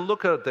 God doesn't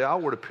look at the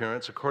outward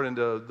appearance according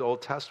to the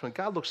Old Testament.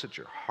 God looks at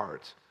your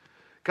heart.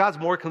 God's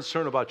more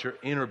concerned about your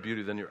inner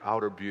beauty than your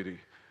outer beauty.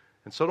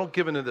 And so don't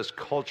give in to this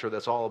culture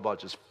that's all about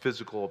just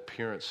physical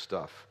appearance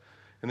stuff.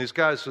 And these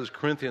guys, those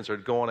Corinthians, are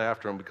going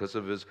after him because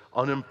of his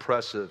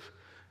unimpressive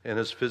and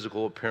his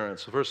physical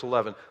appearance. Verse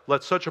 11,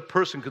 let such a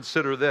person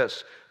consider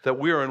this, that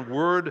we are in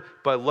word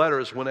by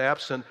letters when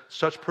absent,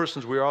 such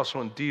persons we are also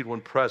in deed when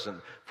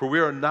present. For we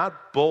are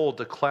not bold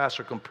to class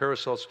or compare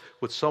ourselves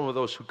with some of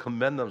those who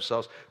commend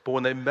themselves, but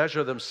when they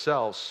measure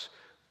themselves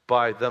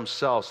by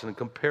themselves and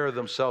compare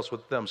themselves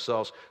with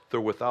themselves,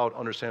 they're without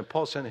understanding.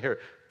 Paul's saying here,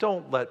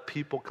 don't let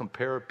people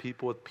compare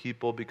people with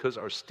people, because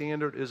our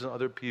standard isn't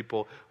other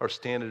people. Our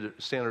standard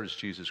is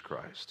Jesus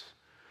Christ.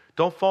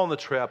 Don't fall in the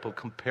trap of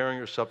comparing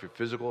yourself, your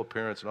physical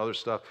appearance and other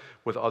stuff,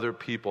 with other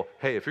people.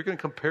 Hey, if you're going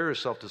to compare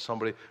yourself to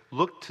somebody,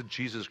 look to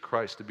Jesus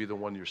Christ to be the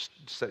one you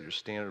set your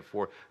standard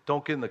for.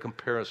 Don't get in the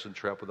comparison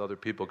trap with other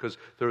people, because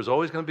there's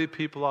always going to be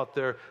people out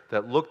there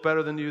that look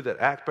better than you, that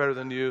act better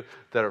than you,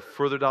 that are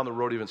further down the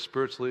road even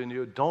spiritually than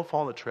you. Don't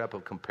fall in the trap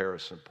of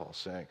comparison, Paul's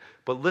saying.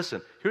 But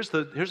listen, here's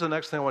the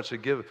next thing I want you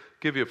to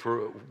give you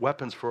for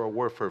weapons for our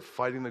warfare,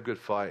 fighting the good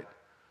fight.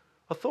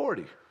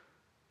 Authority.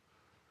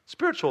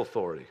 Spiritual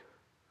authority.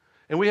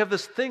 And we have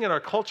this thing in our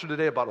culture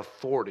today about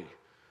authority.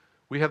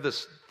 We have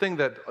this thing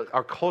that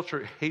our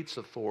culture hates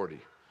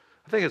authority.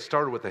 I think it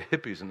started with the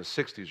hippies in the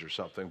 60s or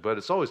something, but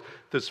it's always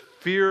this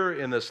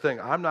fear in this thing.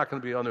 I'm not going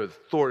to be under the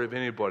authority of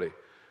anybody.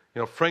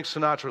 Frank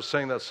Sinatra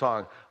sang that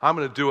song, I'm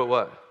going to do it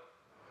what?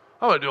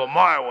 I'm going to do it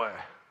my way.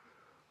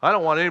 I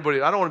don't want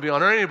to be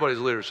under anybody's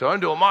leadership. I'm going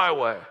to do it my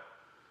way.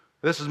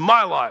 This is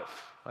my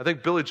life. I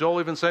think Billy Joel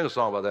even sang a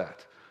song about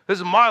that. This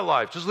is my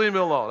life. Just leave me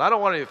alone. I don't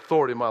want any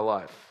authority in my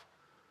life.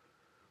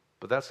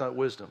 But that's not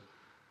wisdom.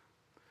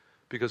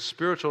 Because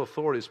spiritual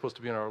authority is supposed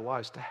to be in our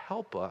lives to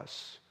help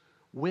us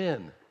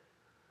win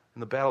in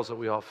the battles that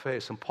we all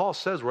face. And Paul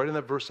says, right in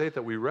that verse 8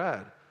 that we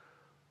read,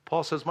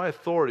 Paul says, my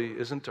authority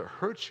isn't to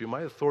hurt you.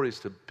 My authority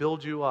is to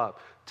build you up,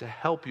 to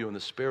help you in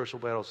the spiritual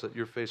battles that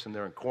you're facing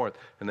there in Corinth.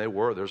 And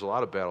there's a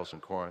lot of battles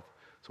in Corinth.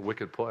 It's a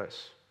wicked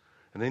place.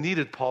 And they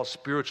needed Paul's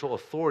spiritual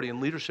authority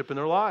and leadership in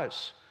their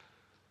lives.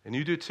 And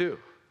you do too.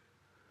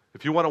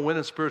 If you want to win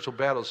in spiritual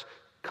battles,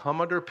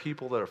 come under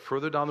people that are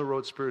further down the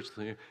road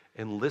spiritually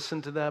and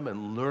listen to them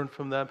and learn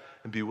from them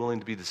and be willing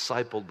to be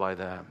discipled by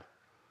them.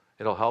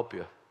 It'll help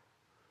you.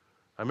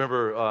 I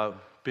remember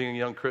being a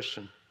young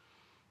Christian,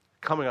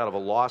 coming out of a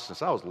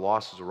lostness. I was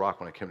lost as a rock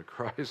when I came to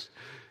Christ.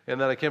 And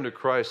then I came to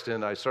Christ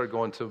and I started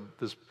going to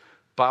this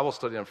Bible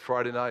study on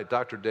Friday night.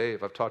 Dr.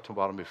 Dave, I've talked to him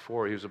about him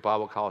before. He was a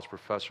Bible college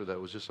professor that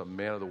was just a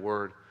man of the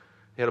Word.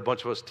 He had a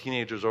bunch of us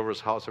teenagers over his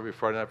house every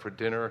Friday night for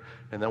dinner,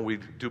 and then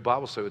we'd do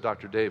Bible study with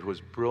Dr. Dave, who was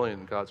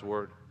brilliant in God's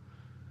Word.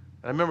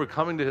 And I remember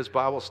coming to his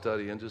Bible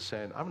study and just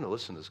saying, I'm going to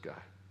listen to this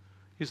guy.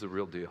 He's the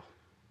real deal.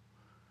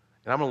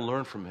 And I'm going to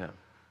learn from him.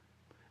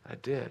 And I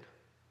did.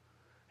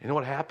 You know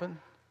what happened?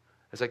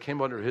 As I came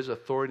under his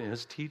authority and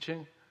his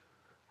teaching,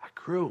 I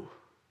grew.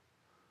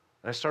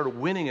 And I started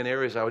winning in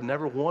areas I would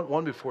never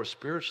won before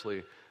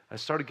spiritually. I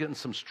started getting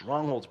some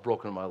strongholds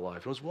broken in my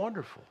life. It was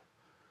wonderful.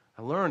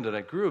 I learned and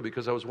I grew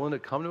because I was willing to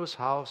come to his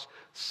house,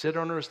 sit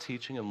under his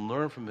teaching, and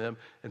learn from him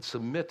and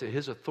submit to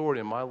his authority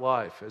in my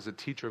life as a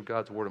teacher of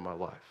God's Word in my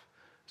life.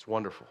 It's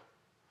wonderful.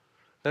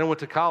 Then I went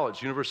to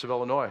college, University of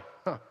Illinois.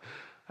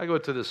 I go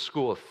to this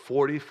school of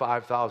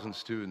 45,000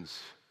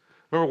 students.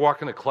 I remember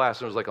walking to class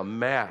and there was like a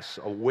mass,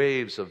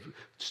 waves of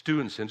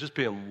students and just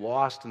being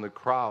lost in the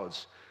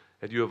crowds.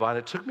 at U of I. And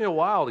it took me a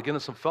while to get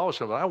into some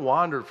fellowship. But I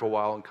wandered for a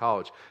while in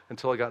college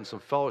until I got in some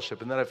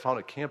fellowship. And then I found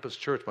a campus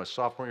church my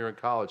sophomore year in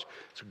college.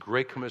 It's a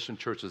Great Commission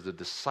church. It's a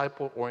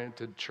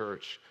disciple-oriented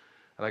church.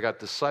 And I got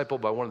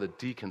discipled by one of the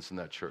deacons in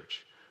that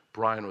church.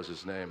 Brian was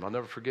his name. I'll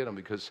never forget him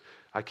because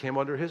I came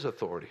under his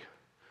authority.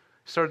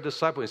 He started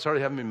discipling. He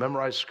started having me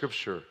memorize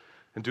Scripture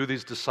and do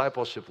these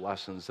discipleship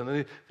lessons. And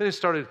then he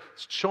started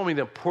showing me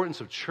the importance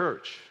of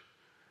church.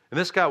 And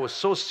this guy was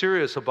so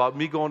serious about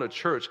me going to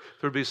church.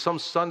 There would be some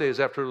Sundays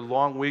after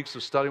long weeks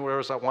of studying whatever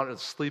else I wanted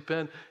to sleep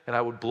in, and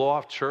I would blow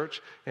off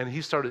church. And he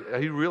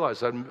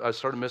realized I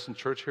started missing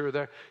church here or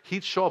there.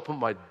 He'd show up at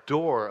my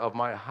door of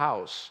my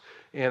house,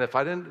 and if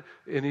I didn't,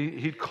 and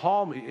he'd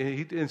call me,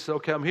 and he'd say,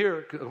 "Okay, I'm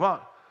here. Come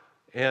on."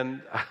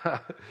 And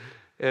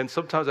and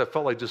sometimes I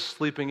felt like just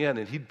sleeping in,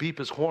 and he'd beep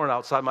his horn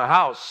outside my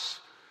house.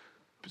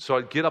 So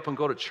I'd get up and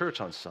go to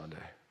church on Sunday.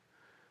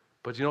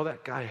 But you know,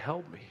 that guy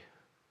helped me.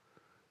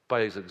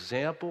 By his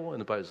example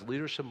and by his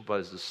leadership and by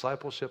his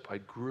discipleship, I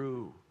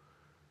grew.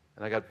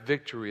 And I got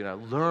victory and I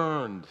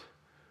learned.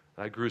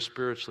 And I grew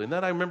spiritually. And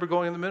then I remember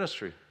going in the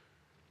ministry,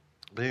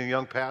 being a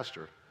young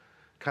pastor,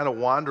 kind of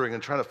wandering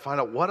and trying to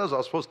find out what I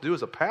was supposed to do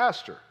as a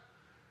pastor.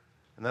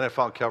 And then I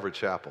found Calvary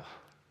Chapel.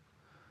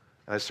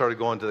 And I started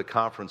going to the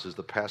conferences,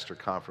 the pastor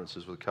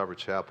conferences with Calvary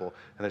Chapel.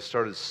 And I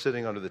started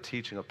sitting under the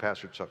teaching of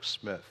Pastor Chuck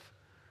Smith.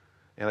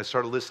 And I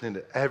started listening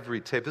to every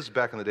tape. This is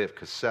back in the day of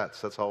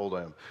cassettes. That's how old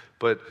I am.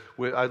 But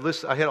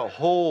I had a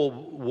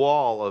whole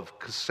wall of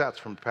cassettes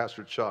from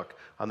Pastor Chuck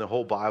on the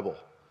whole Bible.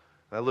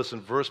 And I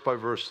listened verse by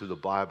verse through the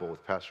Bible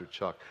with Pastor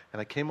Chuck.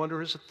 And I came under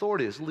his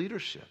authority, his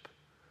leadership.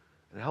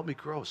 And it helped me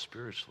grow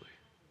spiritually.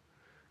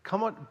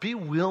 Come on, be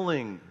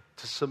willing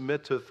to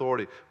submit to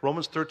authority.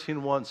 Romans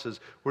 13:1 says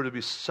we're to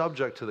be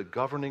subject to the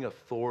governing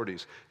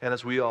authorities. And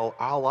as we all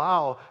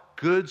allow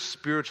good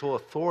spiritual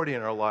authority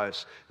in our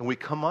lives, and we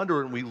come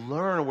under it and we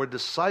learn and we're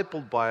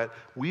discipled by it,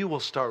 we will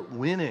start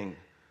winning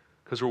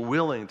because we're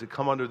willing to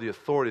come under the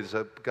authorities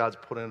that God's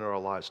put into our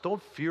lives.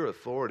 Don't fear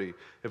authority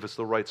if it's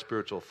the right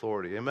spiritual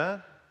authority.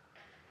 Amen?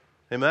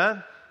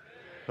 Amen?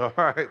 All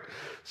right.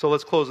 So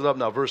let's close it up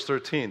now. Verse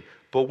 13.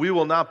 But we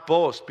will not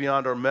boast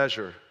beyond our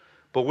measure,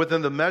 but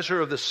within the measure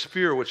of the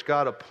sphere which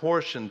God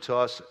apportioned to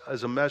us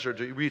as a measure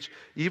to reach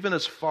even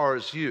as far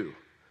as you.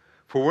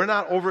 For we're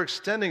not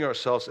overextending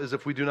ourselves as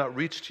if we do not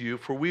reach to you,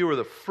 for we were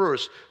the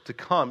first to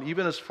come,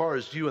 even as far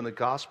as you in the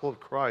gospel of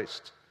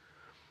Christ.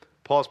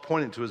 Paul's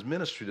pointing to his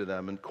ministry to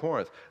them in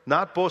Corinth.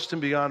 Not boasting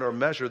beyond our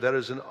measure, that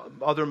is in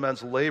other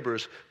men's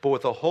labors, but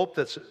with a hope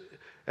that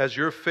as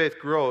your faith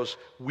grows,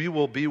 we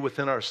will be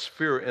within our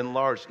sphere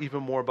enlarged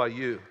even more by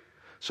you.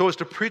 So as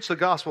to preach the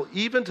gospel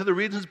even to the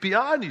regions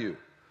beyond you.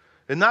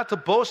 And not to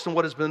boast in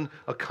what has been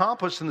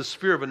accomplished in the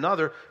sphere of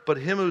another, but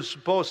him who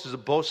boasts is a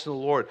boast in the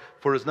Lord.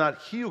 For it is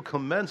not he who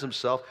commends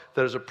himself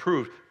that is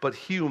approved, but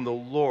he whom the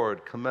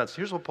Lord commends.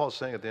 Here's what Paul's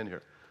saying at the end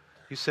here.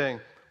 He's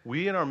saying,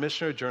 we in our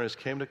missionary journeys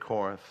came to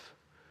Corinth,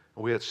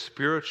 and we had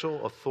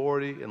spiritual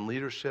authority and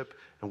leadership,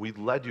 and we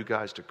led you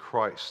guys to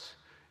Christ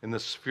in the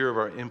sphere of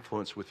our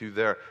influence with you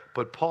there.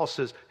 But Paul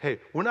says, hey,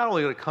 we're not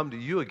only going to come to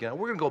you again,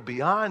 we're going to go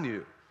beyond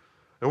you.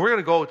 And we're going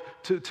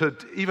to go to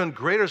even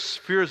greater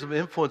spheres of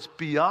influence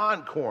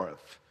beyond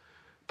Corinth.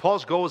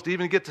 Paul's goal is to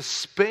even get to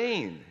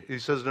Spain, he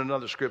says in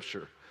another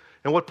scripture.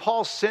 And what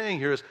Paul's saying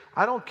here is,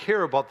 I don't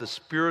care about the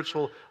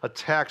spiritual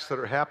attacks that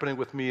are happening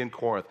with me in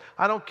Corinth.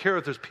 I don't care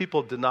if there's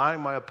people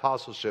denying my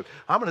apostleship.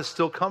 I'm going to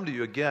still come to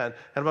you again,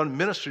 and I'm going to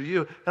minister to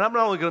you. And I'm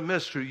not only going to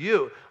minister to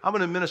you, I'm going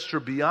to minister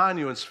beyond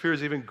you in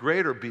spheres even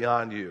greater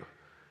beyond you. You know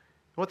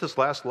what this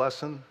last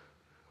lesson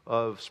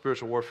of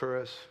spiritual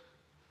warfare is?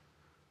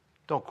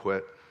 Don't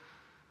quit.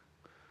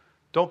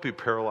 Don't be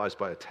paralyzed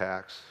by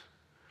attacks.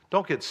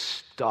 Don't get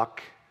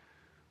stuck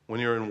when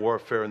you're in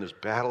warfare and there's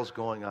battles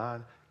going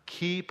on.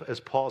 Keep, as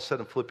Paul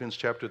said in Philippians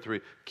chapter 3,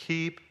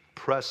 keep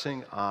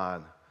pressing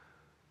on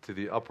to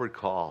the upward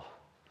call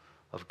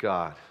of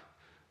God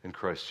in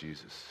Christ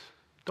Jesus.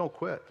 Don't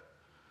quit.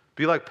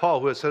 Be like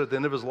Paul, who had said at the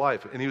end of his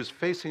life, and he was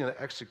facing an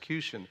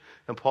execution,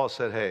 and Paul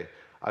said, hey,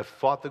 I've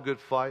fought the good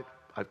fight,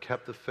 I've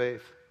kept the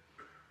faith,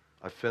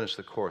 I finished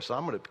the course.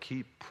 I'm going to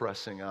keep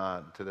pressing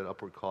on to that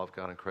upward call of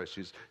God in Christ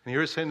Jesus. And here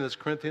he's saying to this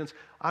Corinthians,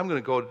 I'm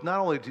going to go not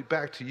only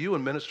back to you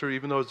and minister,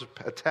 even though there's an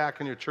attack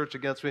in your church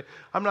against me,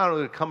 I'm not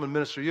only going to come and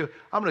minister to you,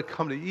 I'm going to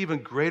come to even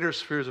greater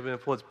spheres of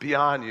influence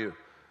beyond you.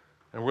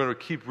 And we're going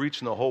to keep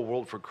reaching the whole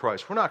world for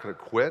Christ. We're not going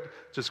to quit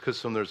just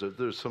because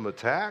there's some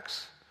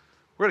attacks.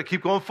 We're going to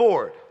keep going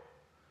forward.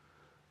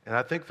 And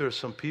I think there's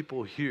some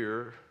people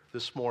here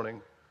this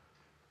morning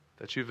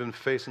that you've been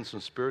facing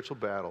some spiritual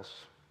battles,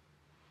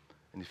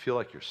 and you feel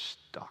like you're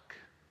stuck,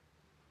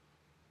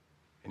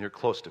 and you're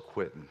close to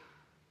quitting.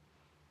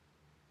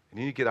 And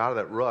you need to get out of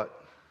that rut.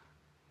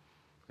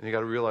 And you got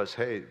to realize,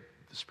 hey,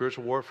 the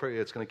spiritual warfare,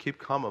 it's going to keep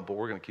coming, but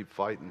we're going to keep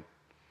fighting.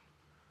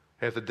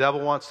 Hey, if the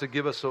devil wants to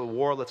give us a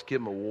war, let's give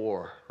him a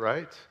war,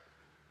 right?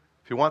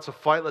 If he wants a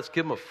fight, let's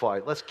give him a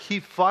fight. Let's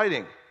keep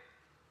fighting.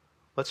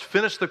 Let's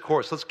finish the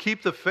course. Let's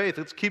keep the faith.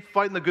 Let's keep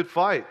fighting the good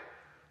fight.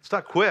 Let's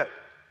not quit.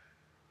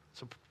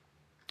 So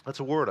That's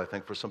a word, I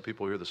think, for some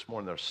people here this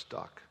morning that are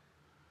stuck.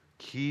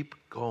 Keep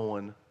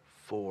going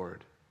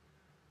forward.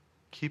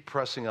 Keep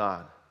pressing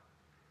on.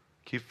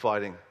 Keep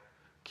fighting.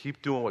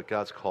 Keep doing what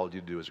God's called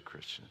you to do as a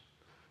Christian.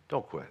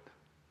 Don't quit.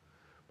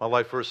 My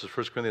life verse is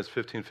 1 Corinthians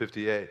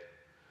 15:58.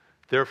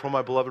 Therefore,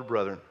 my beloved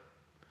brethren,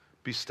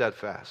 be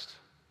steadfast.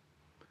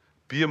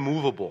 Be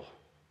immovable.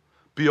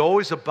 Be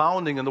always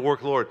abounding in the work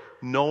of the Lord,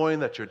 knowing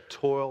that your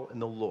toil in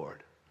the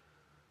Lord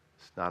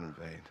is not in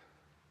vain.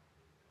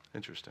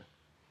 Interesting.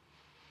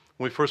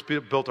 When we first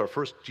built our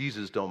first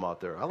Jesus Dome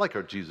out there, I like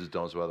our Jesus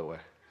Domes, by the way.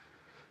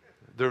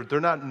 They're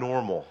not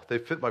normal. They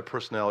fit my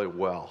personality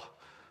well.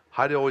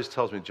 Heidi always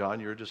tells me, John,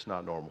 you're just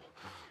not normal.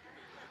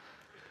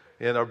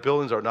 And our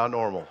buildings are not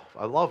normal.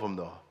 I love them,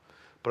 though.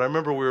 But I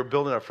remember we were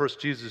building our first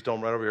Jesus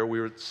Dome right over here. We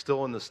were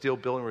still in the steel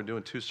building. We were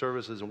doing 2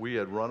 services, and we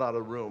had run out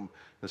of room in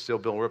the steel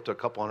building. We're up to a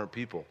couple hundred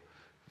people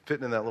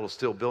fitting in that little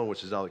steel building,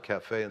 which is now the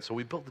cafe. And so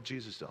we built the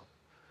Jesus Dome.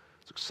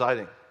 It's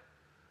exciting.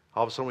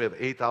 All of a sudden, we have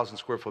 8,000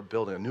 square foot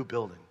building, a new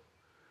building.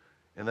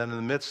 And then in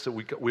the midst of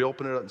we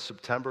opened it up in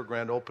September,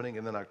 grand opening,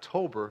 and then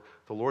October,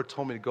 the Lord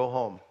told me to go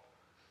home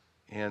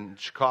in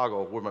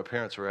Chicago, where my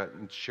parents were at,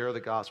 and share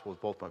the gospel with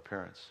both my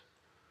parents.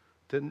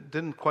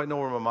 Didn't quite know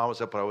where my mom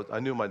was at, but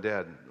I knew my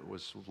dad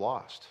was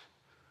lost.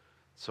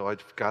 So I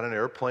got an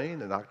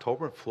airplane in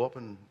October and flew up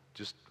and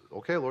just,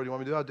 okay, Lord, you want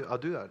me to do that? I'll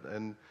do that.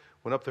 And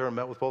went up there and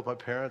met with both my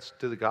parents,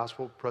 did the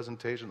gospel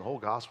presentation, the whole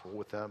gospel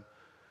with them.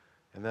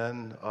 And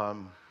then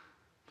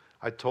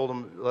I told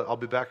them, I'll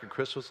be back at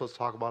Christmas. Let's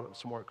talk about it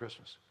some more at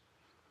Christmas.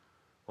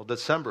 Well,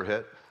 December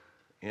hit,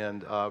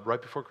 and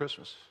right before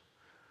Christmas,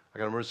 I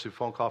got an emergency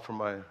phone call from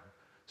my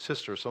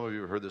sister. Some of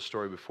you have heard this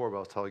story before, but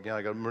I'll tell it again.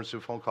 I got an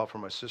emergency phone call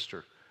from my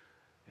sister,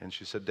 and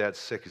she said, Dad's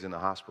sick. He's in the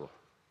hospital.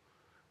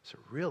 I said,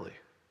 really?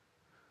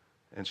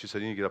 And she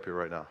said, you need to get up here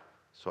right now.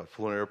 So I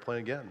flew in an airplane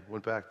again,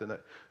 went back.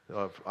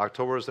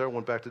 October was there,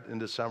 went back in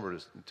December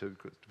to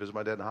visit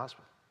my dad in the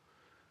hospital.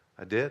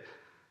 I did.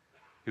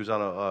 He was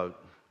on a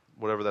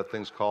whatever that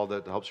thing's called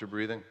that helps your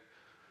breathing,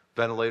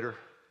 ventilator.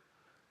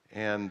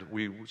 And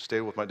we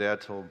stayed with my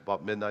dad till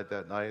about midnight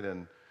that night,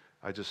 and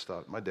I just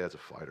thought, my dad's a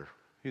fighter.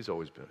 He's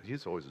always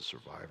a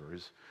survivor.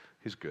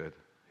 He's good.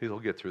 He'll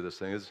get through this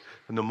thing. His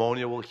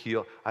pneumonia will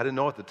heal. I didn't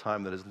know at the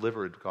time that his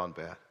liver had gone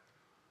bad.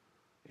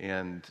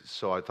 And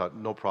so I thought,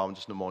 no problem,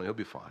 just pneumonia, he'll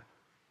be fine.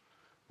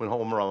 Went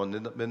home around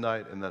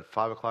midnight, and then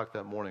 5 o'clock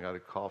that morning, I got a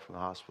call from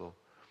the hospital.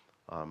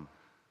 Your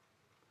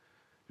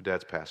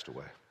dad's passed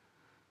away.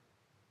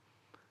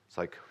 It's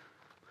like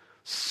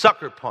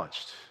sucker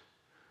punched.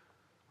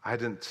 I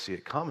didn't see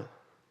it coming.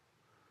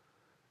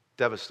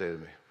 Devastated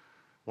me.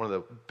 One of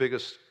the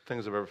biggest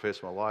things I've ever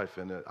faced in my life,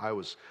 and I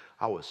was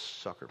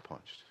sucker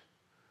punched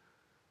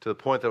to the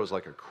point that it was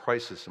like a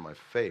crisis in my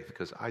faith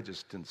because I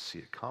just didn't see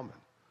it coming.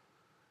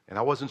 And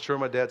I wasn't sure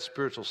my dad's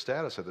spiritual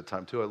status at the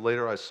time, too.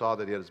 Later, I saw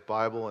that he had his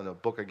Bible and a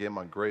book I gave him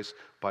on grace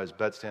by his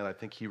bedstand. I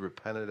think he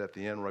repented at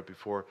the end right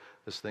before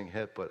this thing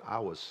hit, but I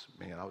was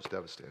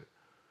devastated.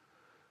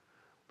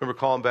 I remember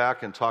calling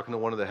back and talking to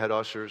one of the head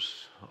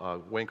ushers,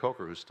 Wayne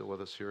Coker, who's still with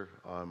us here.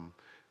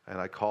 And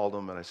I called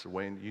him and I said,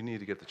 Wayne, you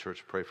need to get the church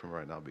to pray for me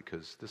right now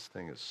because this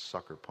thing has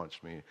sucker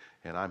punched me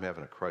and I'm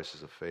having a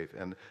crisis of faith.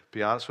 And to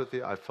be honest with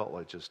you, I felt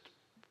like just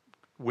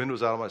wind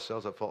was out of my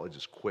sails. I felt like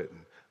just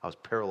quitting. I was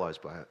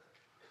paralyzed by it.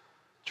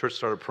 Church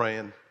started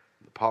praying.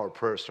 The power of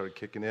prayer started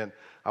kicking in.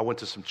 I went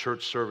to some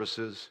church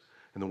services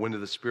and the wind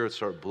of the Spirit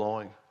started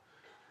blowing,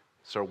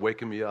 started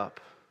waking me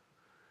up.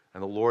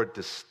 And the Lord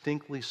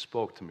distinctly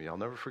spoke to me. I'll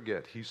never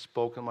forget. He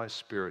spoke in my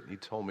spirit and he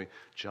told me,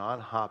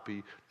 John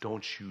Hoppy,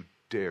 don't you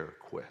dare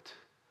quit.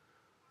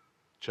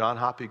 John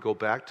Hoppy, go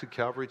back to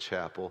Calvary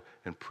Chapel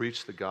and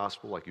preach the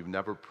gospel like you've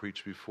never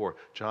preached before.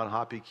 John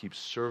Hoppy, keep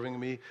serving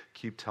me,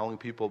 keep telling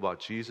people about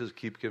Jesus,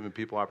 keep giving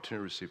people opportunity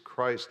to receive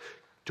Christ.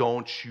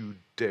 Don't you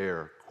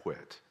dare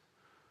quit.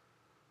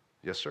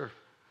 Yes, sir.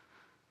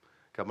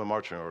 Got my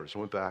marching orders,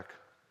 went back.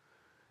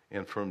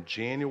 And from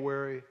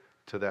January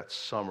to that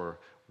summer,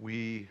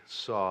 we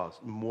saw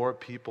more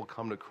people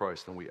come to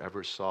Christ than we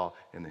ever saw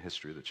in the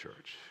history of the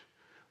church.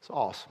 It's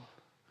awesome.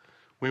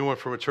 We went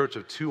from a church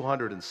of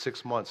 200 in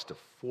 6 months to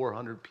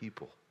 400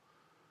 people.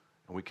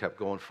 And we kept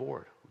going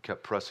forward. We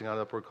kept pressing on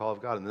the upward call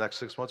of God. In the next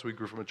 6 months, we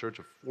grew from a church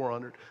of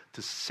 400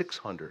 to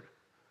 600.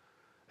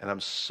 And I'm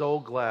so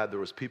glad there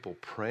was people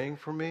praying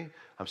for me.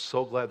 I'm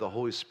so glad the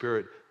Holy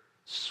Spirit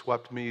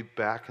swept me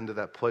back into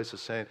that place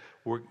of saying,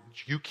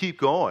 you keep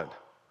going.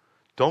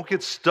 Don't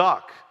get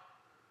stuck.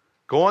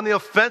 Go on the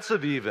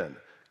offensive even.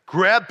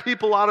 Grab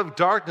people out of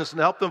darkness and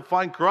help them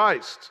find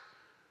Christ.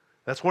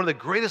 That's one of the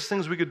greatest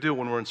things we could do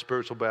when we're in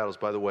spiritual battles,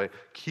 by the way.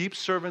 Keep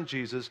serving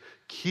Jesus,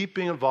 keep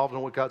being involved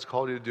in what God's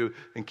called you to do,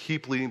 and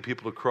keep leading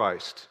people to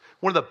Christ.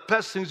 One of the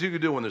best things you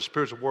can do when there's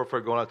spiritual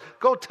warfare going on,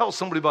 go tell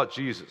somebody about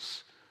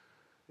Jesus.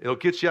 It'll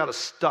get you out of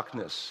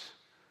stuckness.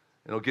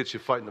 It'll get you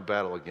fighting the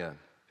battle again.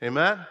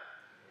 Amen?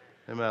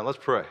 Amen. Let's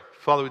pray.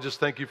 Father, we just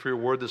thank you for your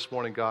word this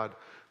morning, God.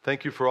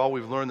 Thank you for all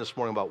we've learned this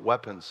morning about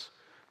weapons.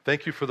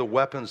 Thank you for the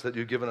weapons that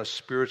you've given us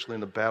spiritually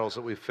in the battles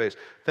that we face.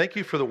 Thank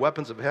you for the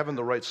weapons of having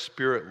the right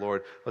spirit,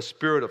 Lord, a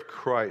spirit of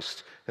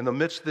Christ. In the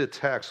midst of the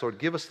attacks, Lord,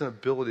 give us the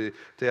ability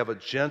to have a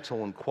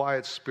gentle and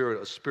quiet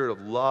spirit, a spirit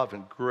of love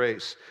and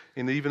grace,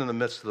 and even in the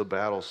midst of the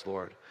battles,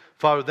 Lord.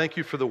 Father, thank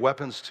you for the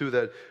weapons, too,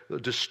 that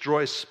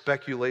destroy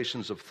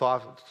speculations of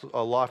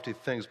lofty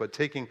things by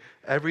taking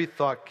every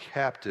thought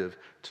captive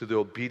to the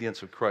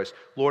obedience of Christ.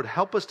 Lord,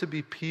 help us to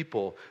be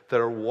people that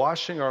are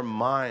washing our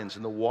minds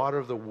in the water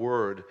of the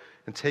Word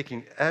and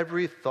taking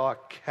every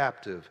thought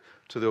captive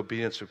to the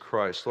obedience of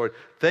Christ. Lord,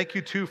 thank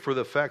you, too, for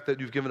the fact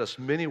that you've given us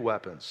many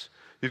weapons.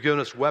 You've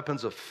given us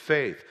weapons of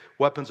faith,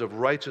 weapons of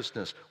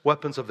righteousness,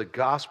 weapons of the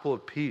gospel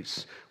of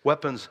peace,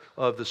 weapons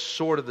of the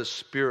sword of the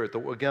Spirit, the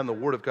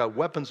Word of God,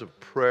 weapons of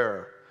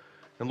prayer.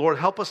 And Lord,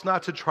 help us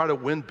not to try to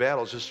win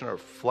battles just in our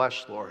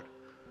flesh, Lord,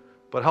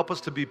 but help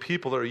us to be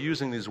people that are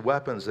using these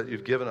weapons that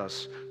you've given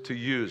us to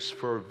use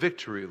for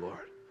victory,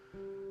 Lord.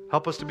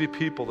 Help us to be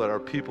people that are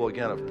people,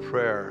 again, of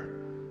prayer,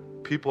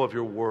 people of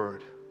your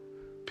word,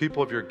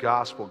 people of your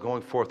gospel,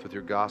 going forth with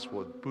your gospel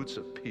with boots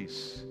of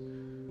peace.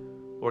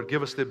 Lord,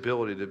 give us the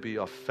ability to be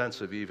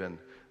offensive even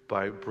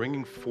by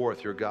bringing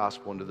forth your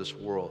gospel into this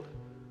world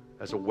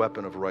as a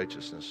weapon of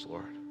righteousness,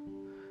 Lord.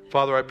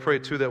 Father, I pray,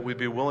 too, that we'd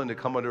be willing to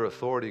come under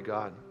authority,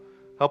 God.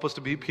 Help us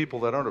to be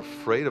people that aren't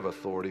afraid of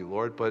authority,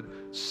 Lord, but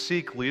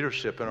seek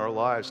leadership in our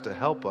lives to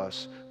help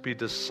us be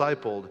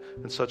discipled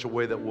in such a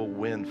way that we'll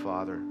win,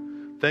 Father.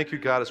 Thank you,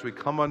 God, as we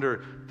come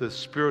under the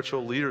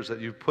spiritual leaders that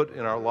you've put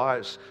in our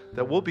lives,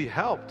 that we'll be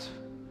helped.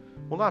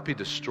 We'll not be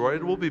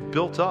destroyed. We'll be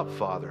built up,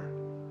 Father.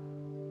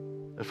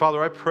 And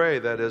Father, I pray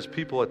that as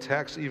people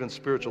attack even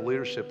spiritual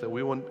leadership, that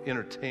we wouldn't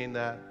entertain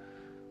that.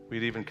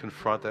 We'd even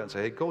confront that and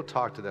say, hey, go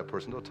talk to that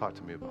person. Don't talk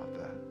to me about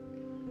that.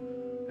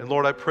 And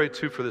Lord, I pray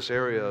too for this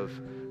area of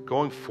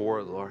going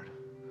forward, Lord.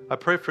 I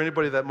pray for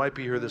anybody that might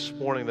be here this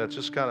morning that's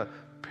just kind of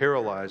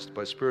paralyzed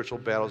by spiritual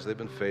battles they've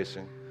been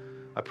facing.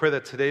 I pray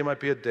that today might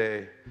be a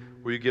day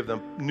where you give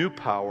them new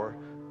power,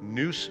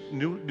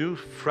 new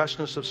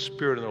freshness of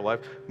spirit in their life,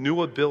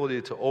 new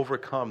ability to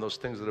overcome those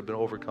things that have been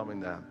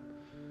overcoming them.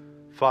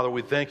 Father,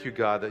 we thank you,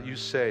 God, that you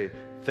say,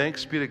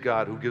 thanks be to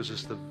God who gives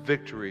us the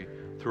victory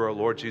through our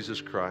Lord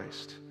Jesus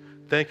Christ.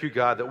 Thank you,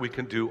 God, that we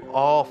can do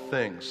all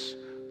things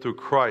through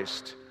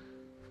Christ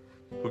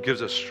who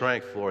gives us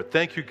strength, Lord.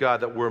 Thank you, God,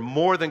 that we're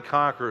more than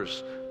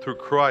conquerors through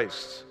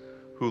Christ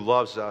who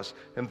loves us.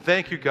 And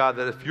thank you, God,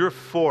 that if you're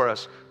for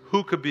us,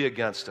 who could be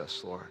against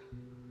us, Lord?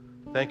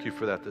 Thank you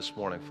for that this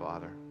morning,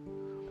 Father.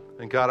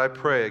 And God, I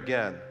pray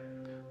again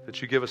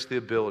that you give us the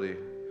ability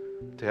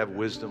to have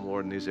wisdom,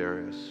 Lord, in these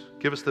areas.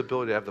 Give us the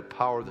ability to have the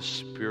power of the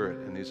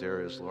Spirit in these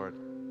areas, Lord.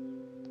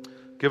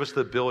 Give us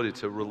the ability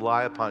to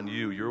rely upon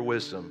you, your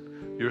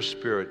wisdom, your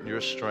Spirit, and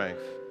your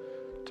strength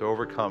to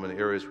overcome in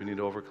areas we need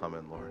to overcome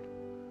in, Lord.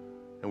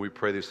 And we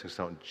pray these things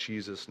now in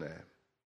Jesus' name.